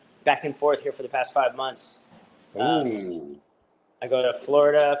been back and forth here for the past 5 months. Um, Oh, I go to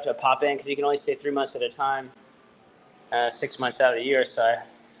Florida to pop in because you can only stay 3 months at a time, 6 months out of the year. So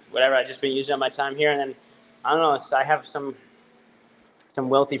whatever, I just been using up my time here, and then I don't know. So I have some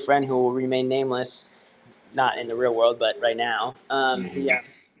wealthy friend who will remain nameless, not in the real world, but right now. mm-hmm.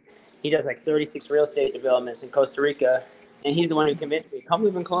 He does like 36 real estate developments in Costa Rica, and he's the one who convinced me, come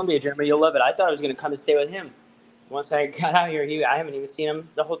live in Colombia, Jeremy, you'll love it. I thought I was going to come and stay with him. Once I got out here, I haven't even seen him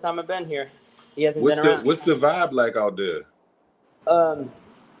the whole time I've been here. He hasn't been around. What's the vibe like out there? Um,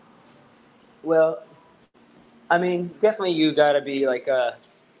 well, I mean, definitely you got to be like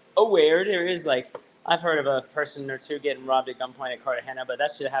aware. There is like, I've heard of a person or two getting robbed at gunpoint at Cartagena, but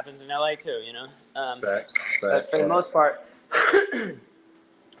that shit happens in LA too, you know? Facts, But for facts. the most part,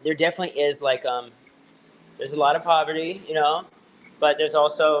 there definitely is like, there's a lot of poverty, you know, but there's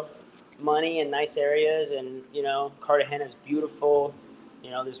also money in nice areas, and you know, Cartagena is beautiful. You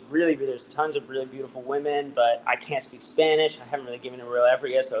know, there's tons of really beautiful women, but I can't speak Spanish. I haven't really given it a real effort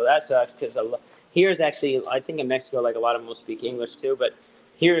yet, so that sucks. Because here is actually, I think in Mexico, like a lot of them will speak English too, but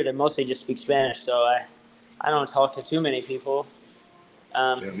here they mostly just speak Spanish. So I don't talk to too many people.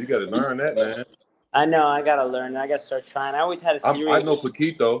 Um, Damn, you got to learn that, man. I know I gotta learn. I gotta start trying. I always had a I theory. know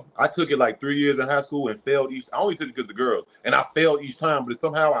Paquito. I took it like 3 years in high school and failed each. I only took it because the girls, and I failed each time. But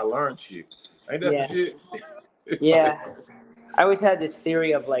somehow I learned shit. Ain't that some Yeah, shit? Like, yeah. I always had this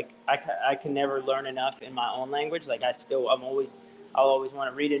theory of like I can never learn enough in my own language. Like I'll always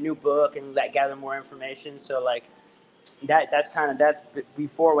want to read a new book and gather more information. So like that's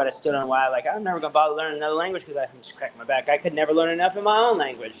before what I stood on why like I'm never gonna bother learning another language because I'm just cracking my back. I could never learn enough in my own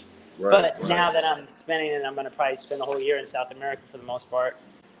language. right, But right. now that I'm spending it, I'm gonna probably spend the whole year in South America for the most part.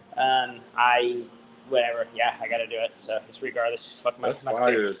 I whatever, yeah, I gotta do it. So it's regardless. Fuck That's my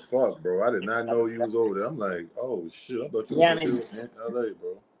family. fire as fuck, bro. I did not know you was over there. I'm like, oh shit, I thought you was Yeah, I mean, still in LA,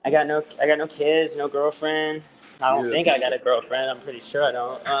 bro. I got no kids, no girlfriend. I don't Yeah. think I got a girlfriend. I'm pretty sure I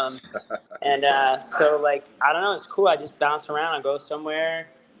don't. And so like I don't know. It's cool. I just bounce around. I go somewhere,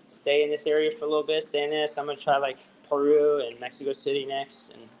 stay in this area for a little bit, stay in this. I'm gonna try like Peru and Mexico City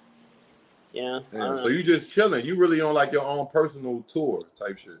next, and you know I Damn. don't So know. you just chilling. You really on like your own personal tour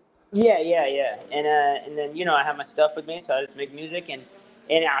type shit. Yeah, yeah, yeah. And then you know I have my stuff with me, so I just make music and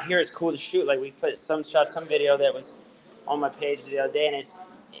out here it's cool to shoot. Like we put some video that was on my page the other day, and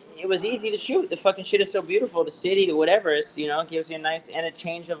it was easy to shoot. The fucking shit is so beautiful. The city, the whatever, is you know gives you a nice and a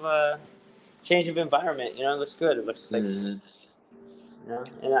change of environment. You know, it looks good. It looks like Mm-hmm. you know,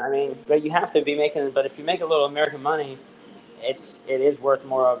 and I mean, but you have to be making. But if you make a little American money, it is worth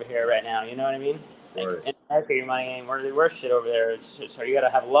more over here right now. You know what I mean? Like Right. in America, your money ain't really worth shit over there. So you got to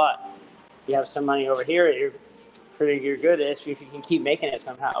have a lot. You have some money over here, you're good. If you can keep making it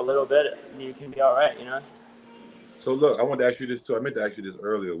somehow a little bit, you can be all right. You know. So look, I wanted to ask you this too. I meant to ask you this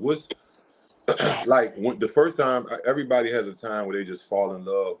earlier. What's like the first time everybody has a time where they just fall in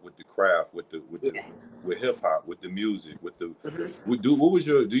love with the craft, Yeah. with hip hop, with the music, with the Mm-hmm. what was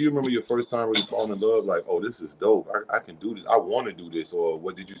your do you remember your first time really falling in love? Like, oh, this is dope. I can do this. I want to do this. Or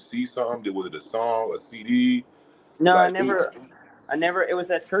what did you see something? Was it a song, a CD? No, Like who I never. It was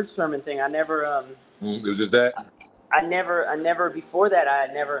that church sermon thing. it was just that? I never. Before that, I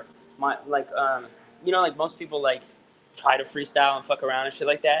had never. My like, you know, like most people like try to freestyle and fuck around and shit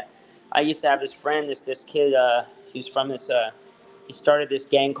like that. I used to have this friend, this kid. He's from this. He started this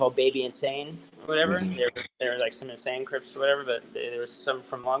gang called Baby Insane or whatever. Hmm. There were like some insane Crips or whatever, but there was some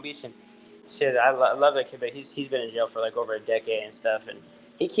from Long Beach and shit. I love that kid, but he's been in jail for like over a decade and stuff, and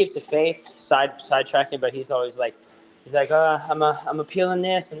he keeps the faith sidetracking, but he's always like. He's like, I'm appealing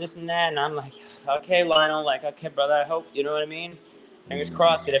this and this and that, and I'm like, okay, Lionel, like, okay, brother, I hope, you know what I mean? Fingers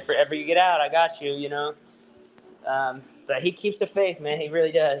crossed, if ever you get out, I got you, you know? But he keeps the faith, man, he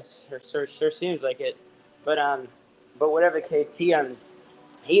really does, sure seems like it. But, um, but whatever the case, he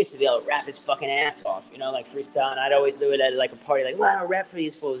used to be able to rap his fucking ass off, you know, like freestyle, and I'd always do it at like a party, like, wow, rap for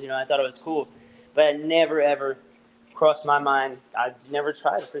these fools, you know, I thought it was cool. But it never, ever crossed my mind. I never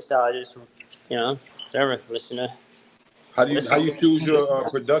tried to freestyle, I just, you know, never How listen you to choose your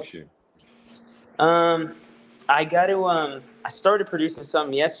production? Um, I got to. I started producing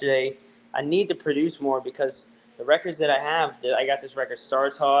something yesterday. I need to produce more because the records that I have, I got this record Star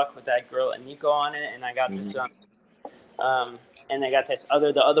Talk with that girl Aniko on it, and I got this. Hmm. And I got this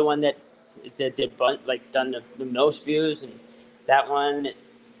the other one that did like done the most views, and that one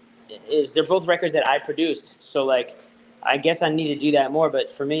is they're both records that I produced. So like, I guess I need to do that more.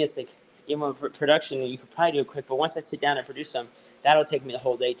 But for me, it's like even with production, you could probably do it quick. But once I sit down and produce them, that'll take me the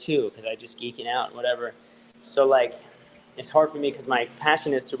whole day too, because I just geeking out and whatever. So like, it's hard for me because my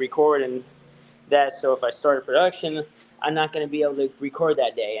passion is to record and that. So if I start a production, I'm not going to be able to record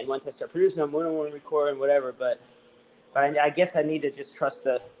that day. And once I start producing, I'm going to want to record and whatever. But I guess I need to just trust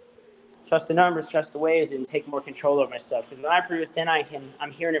the numbers, trust the waves, and take more control over my stuff. Because when I produce, then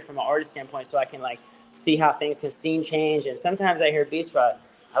I'm hearing it from an artist standpoint, so I can like see how things can scene change. And sometimes I hear beats, but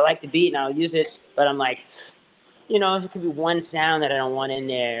I like the beat and I'll use it, but I'm like, there could be one sound that I don't want in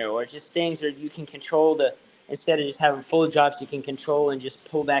there, or just things that you can control instead of just having full drops, you can control and just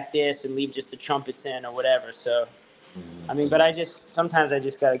pull back this and leave just the trumpets in or whatever. So, I mean, but sometimes I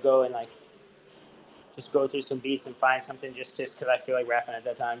just got to go and like, just go through some beats and find something just because I feel like rapping at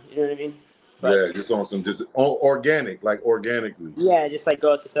that time. You know what I mean? But Yeah, just on some organic, like organically. yeah, just like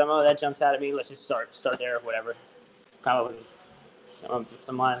go through some. Oh, that jumps out at me. Let's just start there or whatever. Come up with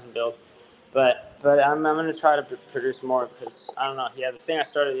some lines and build. But I'm gonna try to produce more because I don't know. Yeah, the thing I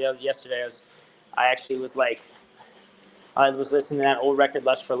started yesterday was I actually was like I was listening to that old record,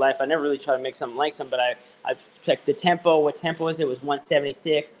 Lust for Life. I never really tried to make something like some, but I checked the tempo. What tempo was it? It was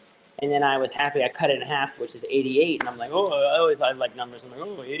 176. And then I was happy I cut it in half, which is 88. And I'm like, oh, I like numbers. I'm like,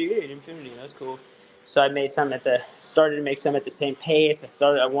 oh, 88, infinity, that's cool. So I made some started to make some at the same pace.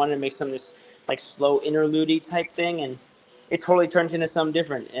 I wanted to make some this like slow interlude type thing. And it totally turns into something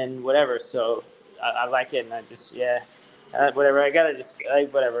different and whatever. So I like it. And I just, whatever.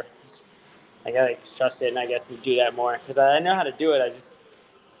 Whatever. I gotta trust it, and I guess we do that more because I know how to do it. I just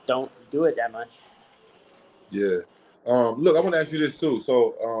don't do it that much. Yeah. Look, I want to ask you this too.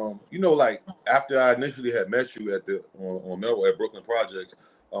 So, like after I initially had met you at on Melrose at Brooklyn Projects,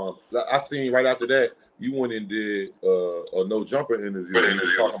 I seen right after that you went and did a No Jumper interview. And you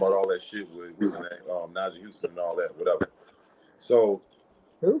was talking about all that shit with what's his name, Najee Houston and all that, whatever. So,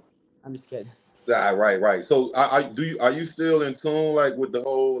 who? I'm just kidding. Right. So, are you still in tune like with the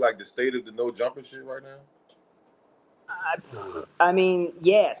whole like the state of the No Jumper shit right now? I mean,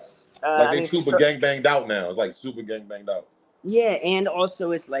 yes. Like they super gang banged out now. It's like super gang banged out. Yeah, and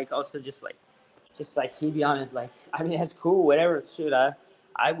also it's like just like he be honest, like I mean that's cool, whatever. Shoot,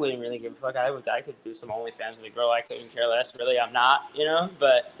 I wouldn't really give a fuck. I could do some OnlyFans with a girl. I couldn't care less. Really, I'm not,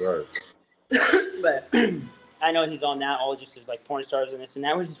 but right. But I know he's on that all just as like porn stars and this and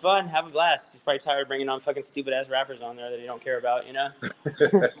that, which is fun. Have a blast. He's probably tired of bringing on fucking stupid ass rappers on there that he don't care about,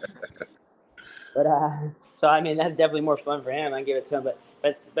 But so I mean that's definitely more fun for him. I give it to him, but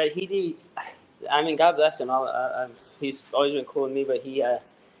I mean God bless him. He's always been cool with me, but he's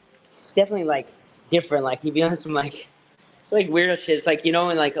definitely like different. Like he be on some like it's like weirdo shit. It's like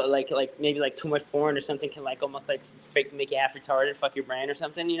and like maybe like too much porn or something can like almost like fake make you half retarded, fuck your brain or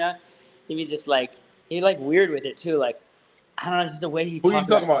something. He'd be just like he'd like weird with it too. Like I don't know, just the way he. Who are you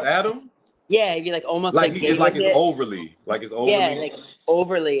talking about, Adam? Yeah, he'd be like almost like gay like with it's it. overly, like it's overly. Yeah, like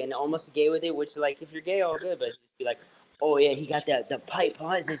overly and almost gay with it. Which like if you're gay, all good, but just be like, oh yeah, he got the pipe,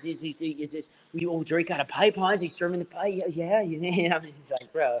 huh? Is this Drake got a pipe, huh? Is he serving the pipe? Yeah. I'm just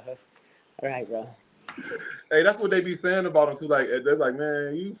like, bro, all right, bro. Hey, that's what they be saying about him too. Like they're like,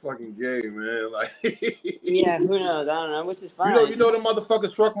 man, you fucking gay, man. Like, yeah, who knows? I don't know. Which is fine. You know, the motherfucker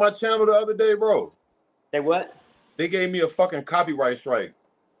struck my channel the other day, bro. They what? They gave me a fucking copyright strike.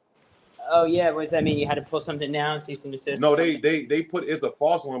 Oh yeah, what does that mean? You had to pull something down, cease and desist? No, they put it's a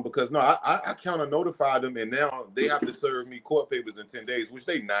false one because I counter notified them and now they have to serve me court papers in 10 days, which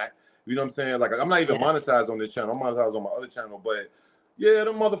they not. You know what I'm saying? Like I'm not even monetized on this channel. I'm monetized on my other channel, but yeah,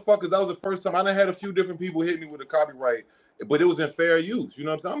 them motherfuckers. That was the first time I done had a few different people hit me with a copyright, but it was in fair use. You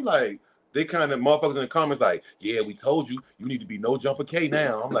know what I'm saying? I'm like, they kind of motherfuckers in the comments like, yeah, we told you need to be No Jumper K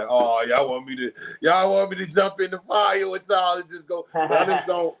now. I'm like, oh, y'all want me to jump in the fire with y'all and just go, but I just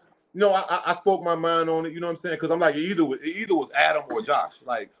don't. I spoke my mind on it. You know what I'm saying? Because I'm like, it either was Adam or Josh.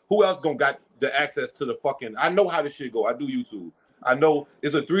 Like, who else gonna got the access to the fucking? I know how this shit go. I do YouTube. I know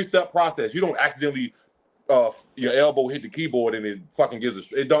it's a 3-step process. You don't accidentally your elbow hit the keyboard and it fucking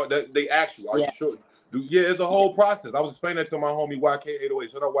gives it don't. They ask you, are you sure? Yeah, it's a whole process. I was explaining that to my homie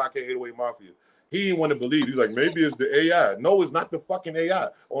YK808. Shout out YK808 Mafia. He didn't want to believe. He's like, maybe it's the AI. No, it's not the fucking AI.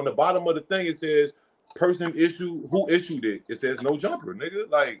 On the bottom of the thing, it says person who issued it. It says No Jumper, nigga.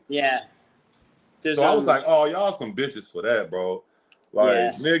 Like, yeah. So I was like, oh, y'all some bitches for that, bro.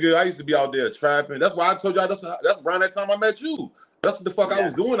 Like, nigga, I used to be out there trapping. That's why I told y'all that's around that time I met you. That's what the fuck I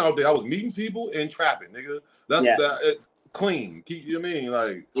was doing out there. I was meeting people and trapping, nigga. That's clean. You know what I mean?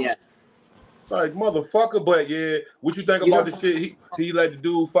 Like, like motherfucker. But yeah, what you think about the shit he let the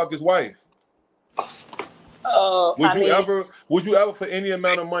dude fuck his wife? Would you ever for any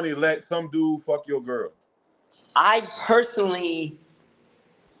amount of money let some dude fuck your girl? I personally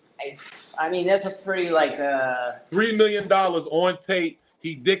I mean, that's a pretty like $3 million on tape.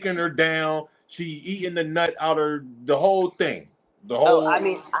 He dicking her down. She eating the nut out of the whole thing. The Oh, I whole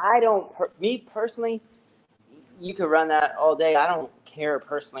mean, I don't. Me personally, you could run that all day. I don't care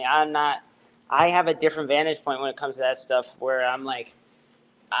personally. I'm not. I have a different vantage point when it comes to that stuff, where I'm like,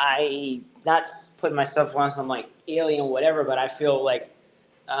 I not putting myself on some like alien whatever, but I feel like,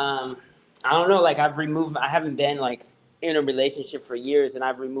 um, I don't know. Like I haven't been like in a relationship for years, and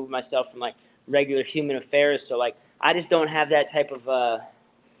I've removed myself from like regular human affairs. So like, I just don't have that type of.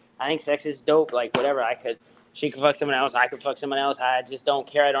 I think sex is dope. Like whatever, she could fuck someone else. I could fuck someone else. I just don't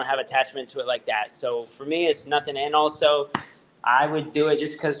care. I don't have attachment to it like that. So for me, it's nothing. And also, I would do it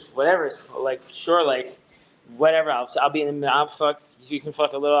just because whatever. It's like sure, like whatever. I'll be in the. I'll fuck. You can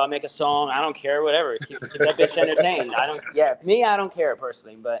fuck a little. I'll make a song. I don't care. Whatever. Keep that bitch entertained. I don't. Yeah. For me, I don't care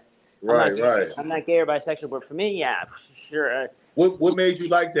personally. But I'm right, not. right. I'm not gay or bisexual. But for me, yeah, sure. What made you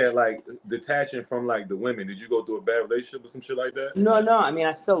like that? Like detaching from like the women? Did you go through a bad relationship or some shit like that? No, no. I mean,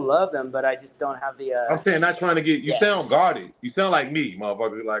 I still love them, but I just don't have the. I'm saying not trying to get you Yeah. sound guarded. You sound like me,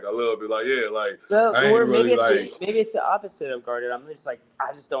 motherfucker, like a little bit like, yeah, like Well, I ain't or really like maybe it's the opposite of guarded. I'm just like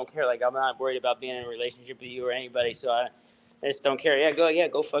I just don't care. Like I'm not worried about being in a relationship with you or anybody. So I just don't care. Yeah,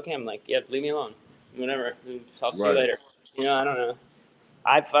 go fuck him. Like yeah, leave me alone. Whatever. I'll see you right. later. I don't know.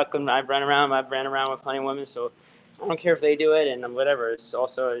 I fucking I've run around. I've ran around with plenty of women. So I don't care if they do it and whatever. It's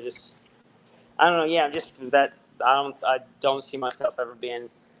also just I don't know. Yeah, I'm just that I don't see myself ever being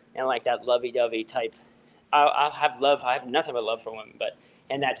in like that lovey-dovey type. I'll have love. I have nothing but love for women, but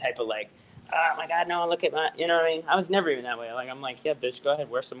in that type of like, oh my god, no, look at my, you know what I mean? I was never even that way. Like I'm like, yeah, bitch, go ahead,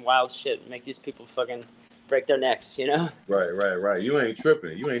 wear some wild shit, make these people fucking break their necks, you know? Right. You ain't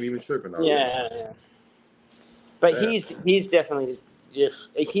tripping. You ain't even tripping out there. Yeah. But Yeah. he's definitely if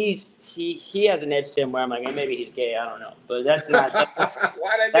he has an edge to him where I'm like, hey, maybe he's gay. I don't know, but that's not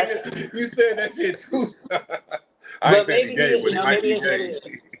Why that that's. nigga? You said that shit too. I ain't But saying he maybe gay, he, but he might maybe be it's maybe gay. it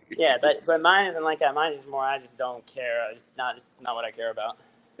is. Yeah, but mine isn't like that. Mine is more. I just don't care. It's not. This is not what I care about.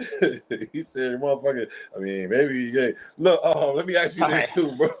 He said, "Motherfucker." I mean, maybe he gay. Look, let me ask you All this right.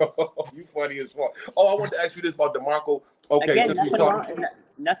 too, bro. You funny as fuck. Oh, I wanted to ask you this about DeMarco. Okay, Again, since we talking.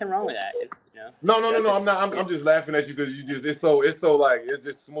 nothing wrong with that. No. I'm not. I'm just laughing at you because you just it's so like it's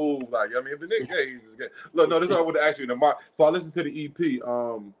just smooth. Like I mean, if the nigga gay, he's just gay. Look, no, this is what I want to ask you. So I listened to the EP.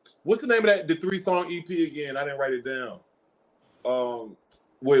 What's the name of the 3-song EP again? I didn't write it down. Um,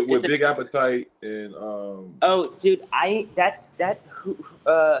 with Big Appetite and Oh, dude,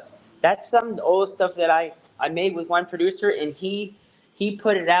 that's some old stuff that I made with one producer, and he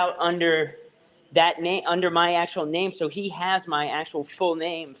put it out under that name, under my actual name, so he has my actual full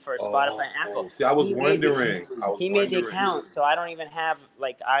name for Spotify and Apple. see, I was He made the wondering. he made the account, so I don't even have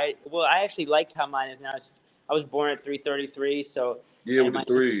like I actually like how mine is now. I was born at 333, so Yeah, and with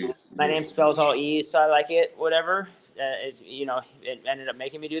the threes. my Yeah. name spells all E's, so I like it. Whatever, it ended up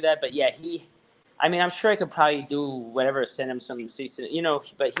making me do that. But yeah, I mean, I'm sure I could probably do whatever, send him some cease,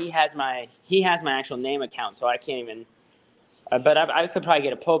 but he has my actual name account, so I can't even. But I could probably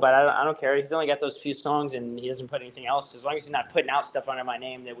get a pull, but I don't care. He's only got those few songs, and he doesn't put anything else. As long as he's not putting out stuff under my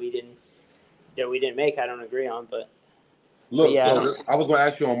name that we didn't make, I don't agree on. But Look, yeah, so I was going to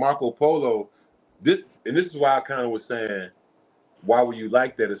ask you on Marco Polo. This is why I kind of was saying, why were you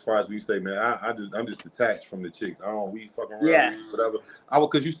like that? As far as when you say, man, I'm just detached from the chicks. We fucking around, yeah, whatever.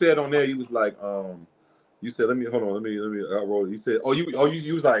 Because you said on there, you was like, you said, let me hold on, let me roll it. You said,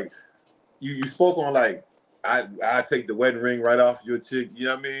 you was like, you spoke on like, I take the wedding ring right off your chick. You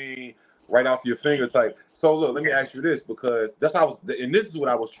know what I mean? Right off your finger type. So look, let me ask you this because that's how and this is what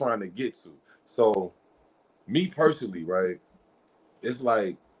I was trying to get to. So me personally, right? It's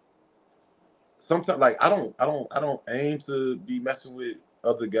like sometimes like I don't aim to be messing with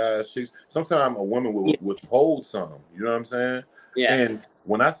other guys chicks. Sometimes a woman will yeah, withhold some, you know what I'm saying? yeah, And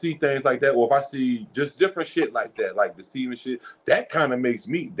when I see things like that, or if I see just different shit like that, like deceiving shit, that kind of makes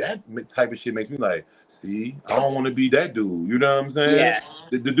me, that type of shit makes me like, see, I don't want to be that dude, you know what I'm saying? yeah,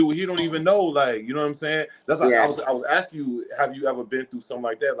 The dude he don't even know, like, you know what I'm saying? That's like yeah. I was asking you, have you ever been through something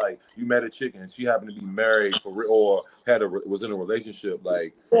like that? Like you met a chick and she happened to be married for real, or was in a relationship,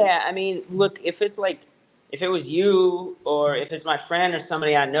 like. Yeah, I mean, look, if it was you or if it's my friend or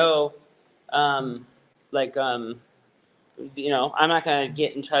somebody I know, um, like, I'm not gonna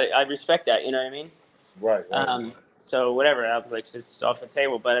get and try to. I respect that. You know what I mean? Right. So whatever. I was like, it's off the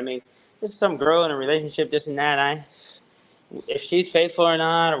table. But I mean, this is some girl in a relationship, this and that. If she's faithful or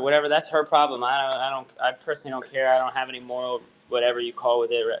not or whatever, that's her problem. I personally don't care. I don't have any moral whatever you call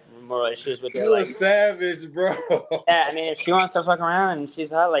with it, moral issues with it. You a Like, savage, bro. yeah, I mean, if she wants to fuck around and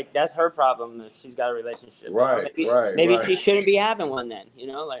she's hot, like that's her problem if she's got a relationship. Or Right, right, maybe right. she shouldn't be having one then. You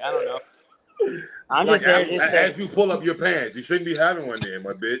know, like I don't know. I'm Like just there just as to, you pull up your pants, you shouldn't be having one there,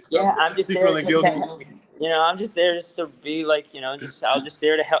 my bitch. yeah, I'm just She there feeling guilty. you know, I'm just there just to be like, you know, I'm just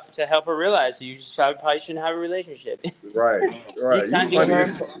there to help her realize you just probably shouldn't have a relationship. Right, right. Just You trying to do funny.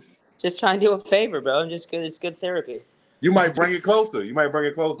 her, just trying to do a favor, bro. I'm just good. It's good therapy. You might bring it closer. You might bring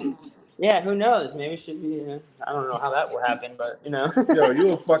it closer. Yeah, who knows? Maybe it should be. You know, I don't know how that will happen, but you know. Yo,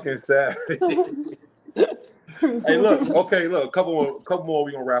 you a fucking savage. Hey, look. Okay, look. Couple more.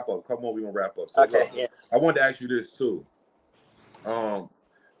 We gonna wrap up. Couple more. We gonna wrap up. So Okay. look, Yeah. I wanted to ask you this too.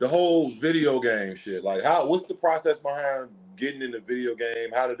 The whole video game shit. Like, what's the process behind getting in the video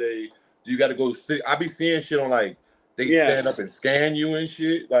game? How do they? Do you got to go sit? I be seeing shit on like they Yeah. stand up and scan you and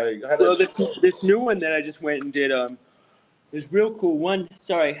shit. Like, how Well, that shit go? this new one that I just went and did is real cool. One,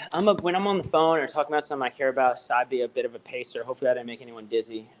 sorry, when I'm on the phone or talking about something I care about, so I'd be a bit of a pacer. Hopefully, I didn't make anyone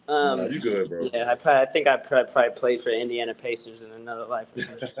dizzy. Nah, you good, bro. Yeah, I think I probably played for Indiana Pacers in another life or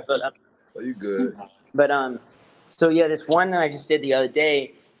something. But Oh, you good? but so yeah, this one that I just did the other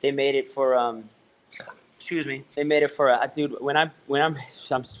day, they made it for excuse me. They made it for a dude. When I'm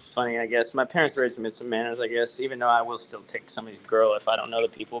funny, I guess. My parents raised me with some manners, I guess. Even though I will still take somebody's girl if I don't know the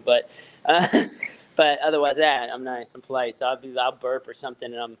people, but but otherwise, I'm nice, I'm polite. So I'll burp or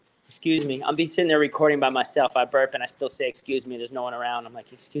something, and excuse me. I'll be sitting there recording by myself. I burp and I still say excuse me. There's no one around. I'm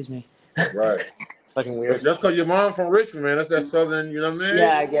like, excuse me. Right. It's fucking weird. That's because your mom from Richmond, man. That's that southern. You know what I mean?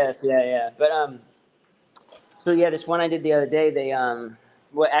 Yeah, I guess. Yeah. But so yeah, this one I did the other day, they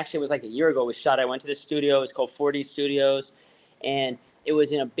well actually it was like a year ago we shot. I went to the studio, it was called 4D Studios, and it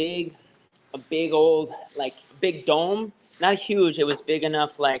was in a big old like big dome. Not huge, it was big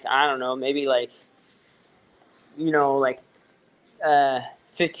enough like I don't know, maybe like you know, like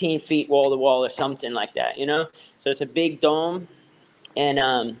 15 feet wall to wall or something like that, you know? So it's a big dome and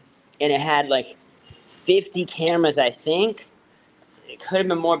it had like 50 cameras I think. It could have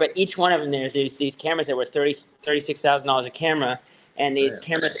been more, but each one of them there's these cameras that were $36,000 a camera, and these Damn.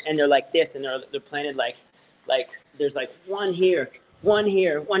 cameras and they're like this, and they're planted like there's like one here, one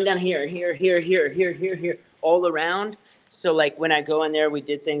down here, all around. So like when I go in there, we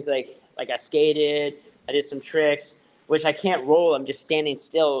did things like I skated, I did some tricks, which I can't roll. I'm just standing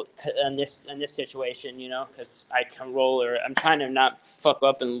still in this situation, you know, because I can roll or I'm trying to not fuck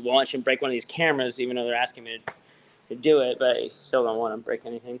up and launch and break one of these cameras, even though they're asking me to do it, but I still don't want to break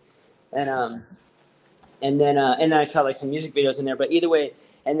anything. And then I shot like some music videos in there. But either way,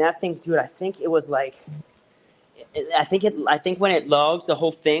 and that thing, dude, I think it was like, I think when it logs the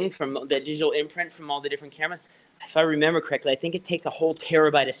whole thing from the digital imprint from all the different cameras, if I remember correctly, I think it takes a whole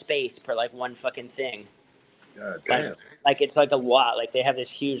terabyte of space for like one fucking thing. God damn. Like it's like a lot. Like they have this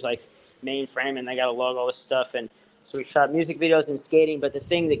huge like mainframe and they got to log all this stuff. And so we shot music videos and skating. But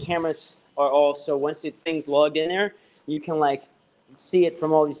the cameras are all, so once the thing's logged in there, you can like see it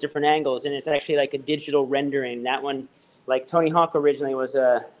from all these different angles. And it's actually like a digital rendering. That one, like Tony Hawk originally was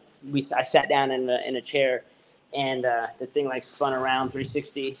I sat down in a chair and the thing like spun around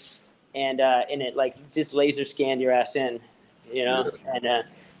 360 and it like just laser scanned your ass in, you know, Yeah.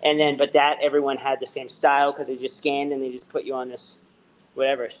 and then, but that everyone had the same style because they just scanned and they just put you on this,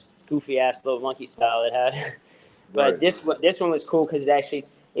 whatever, goofy ass little monkey style it had. But Right. this one was cool because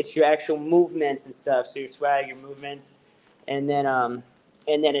it's your actual movements and stuff. So your swag, your movements, and then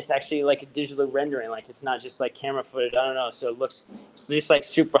it's actually like a digital rendering. Like it's not just like camera footage. I don't know. So it's just like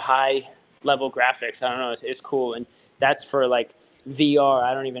super high level graphics. I don't know. It's cool, and that's for like VR.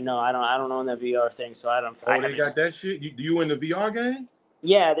 I don't even know. I don't own the VR thing, so I don't. Oh, they got that shit. You in the VR game?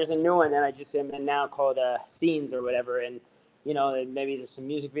 Yeah, there's a new one that I just am in now called Scenes or whatever, and you know maybe there's some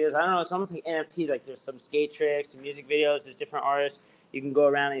music videos. I don't know. It's almost like NFTs. Like there's some skate tricks, some music videos. There's different artists. You can go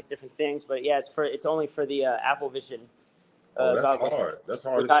around these different things, but yeah, it's only for the Apple Vision. Oh, that's Goggles. hard. That's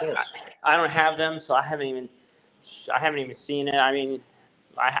hard Which as fuck. I don't have them, so I haven't even seen it. I mean,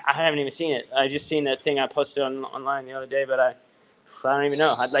 I haven't even seen it. I just seen that thing I posted online the other day, but I don't even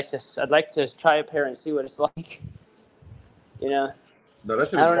know. I'd like to try a pair and see what it's like. You know. No, that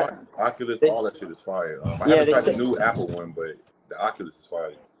shit I is don't fire. know. Oculus, all that shit is fire. I Yeah, haven't they tried the say, new Apple one, but the Oculus is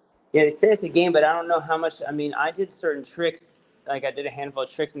fire. yeah, they say it's a game, but I don't know how much. I mean, I did certain tricks, like I did a handful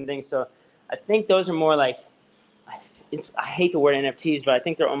of tricks and things. So I think those are more like, I hate the word NFTs, but I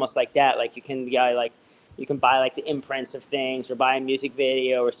think they're almost like that. Like you can you can buy like the imprints of things or buy a music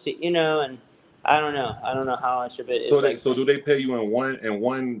video or see, you know, and I don't know how much of it is like. So do they pay you in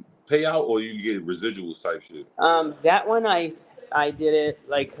one payout, or you get residuals type shit? That one I did it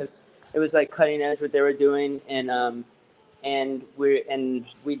like because it was like cutting edge what they were doing, and and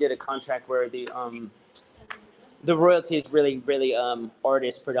we did a contract where the royalty is really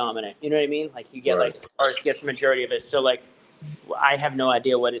artist predominant. You know what I mean? Like you get Right. like artist gets the majority of it. So like I have no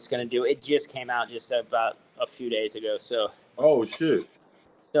idea what it's gonna do. It just came out just about a few days ago. Oh shit.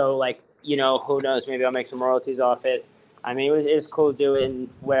 So like who knows? Maybe I'll make some royalties off it. I mean it's cool doing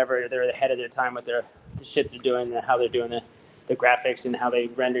whatever they're ahead of their time with the shit they're doing and how they're doing the graphics and how they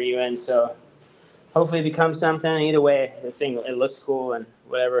render you in. So hopefully it becomes something. Either way, the thing it looks cool and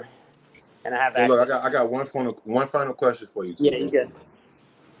whatever. And I have Hey, look, access. I got one final question for you too, Yeah, you bro. good.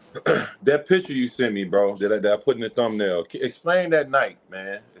 That picture you sent me, bro, that I put in the thumbnail. Explain that night,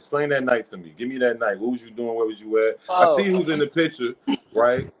 man. Explain that night to me. Give me that night. What was you doing? Where was you at? I Oh, see who's in the picture,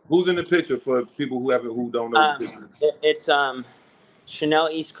 right? Who's in the picture for people who don't know what the picture is? it's Chanel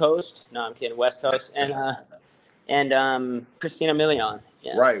East Coast. No, I'm kidding. West Coast and Christina Milian.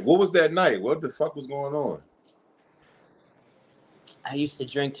 Yeah. Right. What was that night? What the fuck was going on? I used to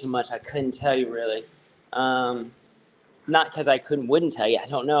drink too much. I couldn't tell you really. Not because I wouldn't tell you. I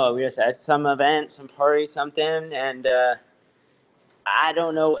don't know. We were just at some event, some party, something, and I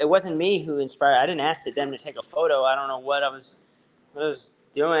don't know. It wasn't me who inspired. I didn't ask them to take a photo. I don't know what I was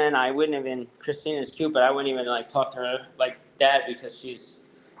doing. I wouldn't even. Christina's cute, but I wouldn't even like talk to her like that because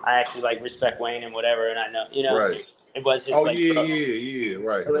I actually like respect Wayne and whatever, and I know Right. it was his Oh like. yeah.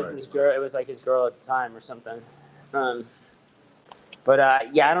 Right, It was right. his girl. It was like his girl at the time or something. But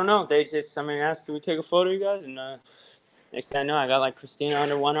yeah, I don't know. They just somebody asked, "Do we take a photo, you guys?" And next thing I know, I got like Christina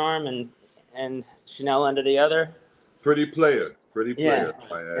under one arm and Chanel under the other. Pretty player. Pretty Yeah, player.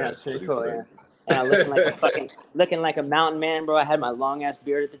 My yeah, ass. it's pretty Pretty cool. player. Yeah, and I looking like a mountain man, bro. I had my long ass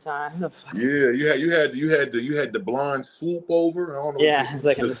beard at the time. Yeah, you had the blonde swoop over. I don't know Yeah, it's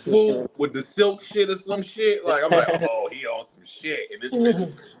like a the machine. swoop with the silk shit or some shit. Like I'm like, oh, he on some shit. And this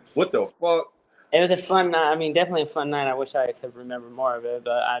bitch, what the fuck? It was a fun night. I mean, definitely a fun night. I wish I could remember more of it,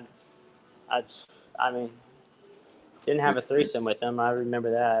 but I, I mean, didn't have a threesome with him. I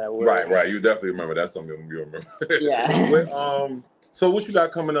remember that. I would. Right. You definitely remember. That's something you remember. Yeah. So what you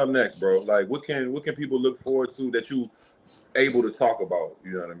got coming up next, bro? Like, what can people look forward to that you able to talk about?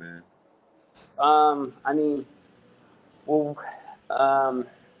 You know what I mean? I mean, well,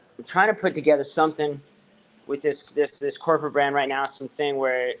 I'm trying to put together something with this corporate brand right now. Something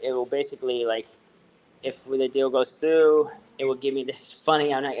where it will basically like, if the deal goes through, it will give me this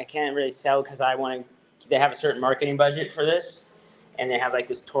funny. I can't really sell because I want to. They have a certain marketing budget for this, and they have like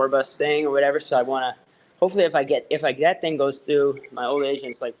this tour bus thing or whatever. So I want to. Hopefully, if that thing goes through, my old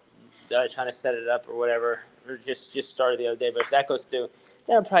agent's like trying to set it up or whatever, or just started the other day. But if that goes through,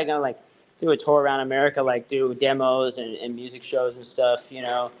 then I'm probably gonna like do a tour around America, like do demos and music shows and stuff,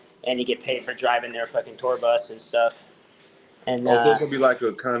 and you get paid for driving their fucking tour bus and stuff. And Oh, so it's gonna be like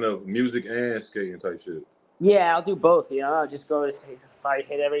a kind of music and skating type shit. yeah, I'll do both. I'll just go to if I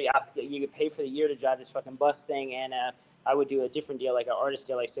hit you get paid for the year to drive this fucking bus thing, and I would do a different deal, like an artist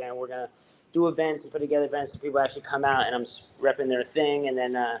deal, like saying we're gonna do events and put together events so people actually come out, and I'm repping their thing, and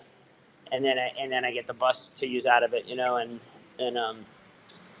then I get the bus to use out of it, and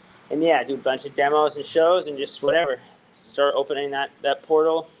and yeah, do a bunch of demos and shows and just whatever, start opening that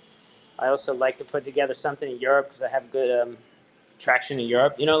portal. I also like to put together something in Europe because I have good traction in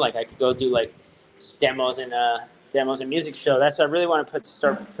Europe. Like I could go do like demos and music show. That's what I really want to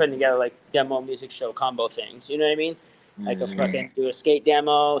start putting together, like demo music show combo things. You know what I mean? Like a fucking do a skate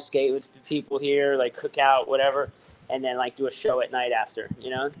demo, skate with people here, like cook out, whatever, and then like do a show at night after.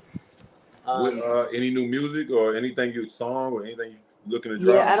 With any new music or anything you song or anything you looking to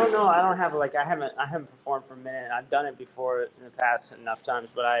Yeah, drop? I don't know. I don't have like I haven't performed for a minute. I've done it before in the past enough times,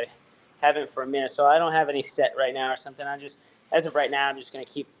 but I haven't for a minute. So I don't have any set right now or something. As of right now, I'm just gonna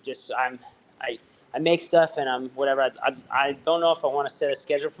keep I I make stuff and I'm whatever. I don't know if I want to set a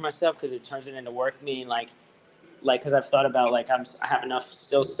schedule for myself because it turns it into work. Meaning because I've thought about like I have enough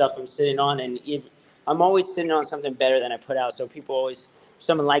still stuff I'm sitting on, and I'm always sitting on something better than I put out. So people always, if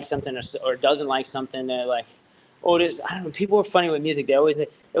someone likes something or doesn't like something, they're like, oh, this I don't know. People are funny with music. They always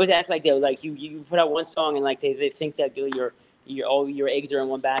act like they like you put out one song and like they think that all your eggs are in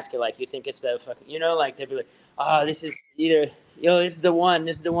one basket. Like you think it's the fucking like they'd be like, oh, this is either this is the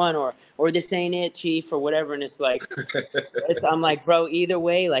one, or this ain't it, chief, or whatever, and it's like. I'm like, bro, either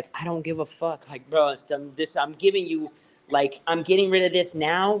way, like, I don't give a fuck. Like, bro, I'm giving you, like, I'm getting rid of this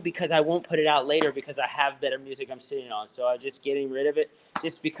now because I won't put it out later because I have better music I'm sitting on. So I'm just getting rid of it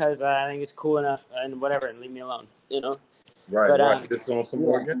just because I think it's cool enough and whatever, and leave me alone. Right, But, right. Just on some yeah,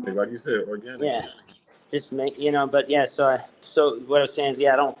 organic, like you said, organic yeah, shit. just but yeah, so what I was saying is,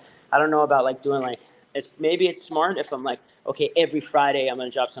 yeah, I don't know about, like, doing, like, maybe it's smart if I'm like, okay, every Friday I'm gonna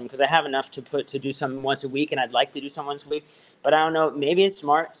drop something, because I have enough to do something once a week, and I'd like to do something once a week. But I don't know. Maybe it's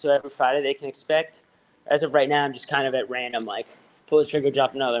smart so every Friday they can expect. As of right now, I'm just kind of at random, like pull the trigger,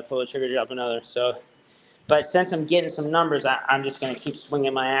 drop another, pull the trigger, drop another. So, but since I'm getting some numbers, I'm just gonna keep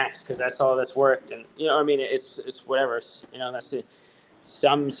swinging my axe, because that's all that's worked. And you know, I mean, it's whatever. That's it.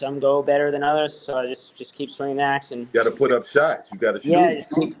 Some go better than others, so I just keep swinging the axe. And You got to put up shots. You got to yeah, shoot.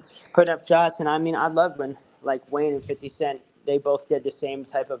 just keep putting up shots. And I mean, I loved when like Wayne and 50 Cent, they both did the same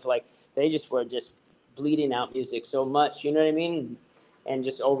type of like, they just were just bleeding out music so much, you know what I mean? And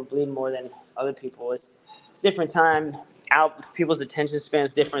just overbleed more than other people. It's a different time. Out people's attention span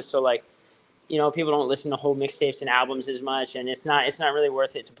is different. So like, people don't listen to whole mixtapes and albums as much, and it's not really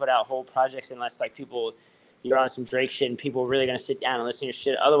worth it to put out whole projects unless like you're on some Drake shit and people are really gonna sit down and listen to your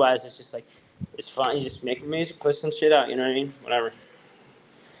shit. Otherwise, it's just like it's fun. You just make music, put some shit out. You know what I mean? Whatever.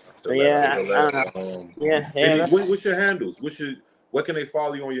 So I yeah, feel I don't know. that. Yeah. What's your handles? What can they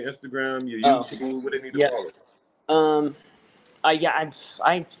follow you on your Instagram, your Oh, YouTube? What they need to yeah. follow?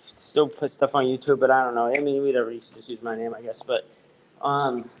 I still put stuff on YouTube, but I don't know. I mean, whatever. You should just use my name, I guess. But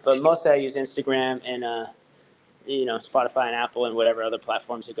mostly I use Instagram and Spotify and Apple and whatever other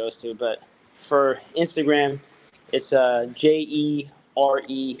platforms it goes to. But for Instagram, it's Jereme,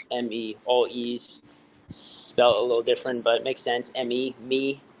 all E's, spelled a little different, but it makes sense.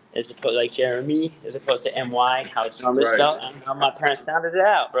 Me, as opposed like Jeremy, as opposed to My, how it's normally Right. spelled. I don't know, my parents sounded it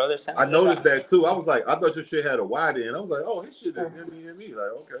out, bro. They I sounded it noticed out. that too. I was like, I thought your shit had a Y in. I was like, oh, his shit is M-E-M-E.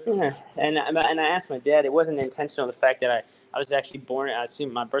 Like, okay. Yeah, and I asked my dad. It wasn't intentional. The fact that I was actually born. I see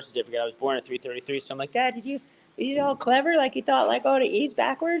my birth certificate. I was born at 333. So I'm like, Dad, did you all clever? Like you thought like, oh, the E's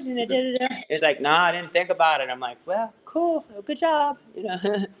backwards and it did it. He's like, nah, I didn't think about it. I'm like, well, cool, good job.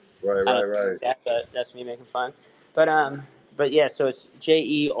 Right, I right, don't right. think that, but that's me making fun. But yeah. So it's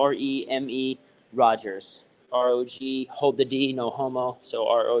Jereme Rogers. ROG. Hold the D. No homo. So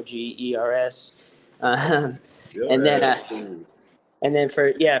ROGERS. Um, and Yeah, then that's cool. and then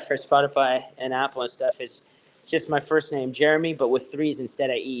for Spotify and Apple and stuff, it's just my first name, Jeremy, but with threes instead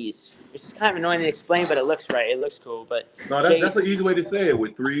of E's, which is kind of annoying to explain, but it looks right. It looks cool. But No, J, that's an easy way to say it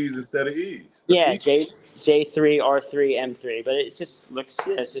with threes instead of E's. That's yeah, easy. J3 R3 M3, but it just looks,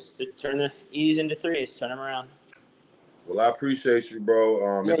 yeah, it's just to turn the E's into threes, turn them around. Well, I appreciate you,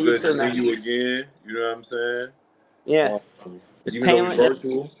 bro. Yeah, It's you good too, seeing man. you again. You know what I'm saying? Yeah, it's Even though we painless.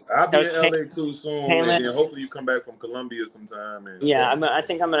 virtual, I'll That be was in LA too soon, and then painless. hopefully you come back from Colombia sometime and Yeah, talk. I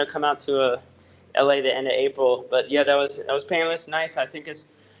think I'm gonna come out to LA the end of April. But yeah, that was painless, nice. I think it's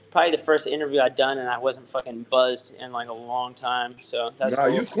probably the first interview I'd done, and I wasn't fucking buzzed in like a long time. So that's Nah,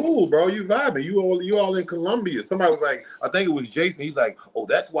 cool. you cool, bro. You vibing. You all in Colombia. Somebody was like, I think it was Jason. He's like, oh,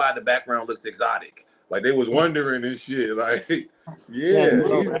 that's why the background looks exotic. Like they was wondering and shit. Like, Yeah, yeah,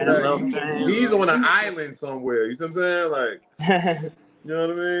 he's random like little thing. he's on an island somewhere. You see what I'm saying? Like, you know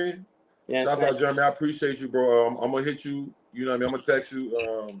what I mean? Yeah, it's Shouts out nice. Jeremy. I appreciate you, bro. I'm gonna hit you. You know what I mean? I'm gonna text you.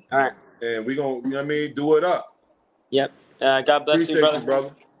 All right. And we gonna, you know what I mean? Do it up. Yep. God bless you, Appreciate you, brother.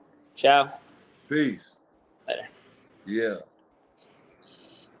 brother. Ciao. Peace. Later. Yeah.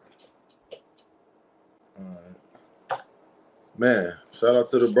 All right. Man, shout out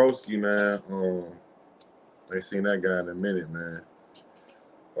to the broski, man. Ain't seen that guy in a minute, man.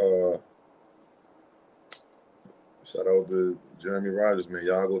 Shout out to Jeremy Rogers, man.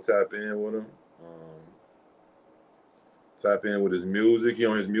 Y'all go tap in with him. Tap in with his music. He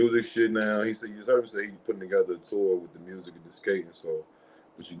on his music shit now. He said, you heard him say he's putting together a tour with the music and the skating. So,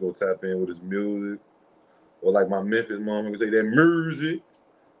 but you go tap in with his music. Or like my Memphis mom would say, that music.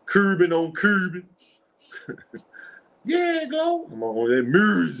 Curbing on curbing. Yeah, go. I'm on that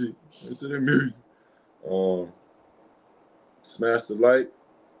music. Into that music. Smash the like.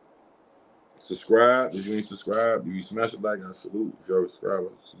 Subscribe. If you ain't subscribed, if you smash the like, I salute. If you're a subscriber,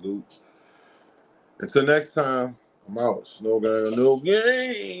 salute. Until next time, I'm out. Snow guy, no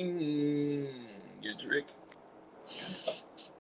game. Get tricky.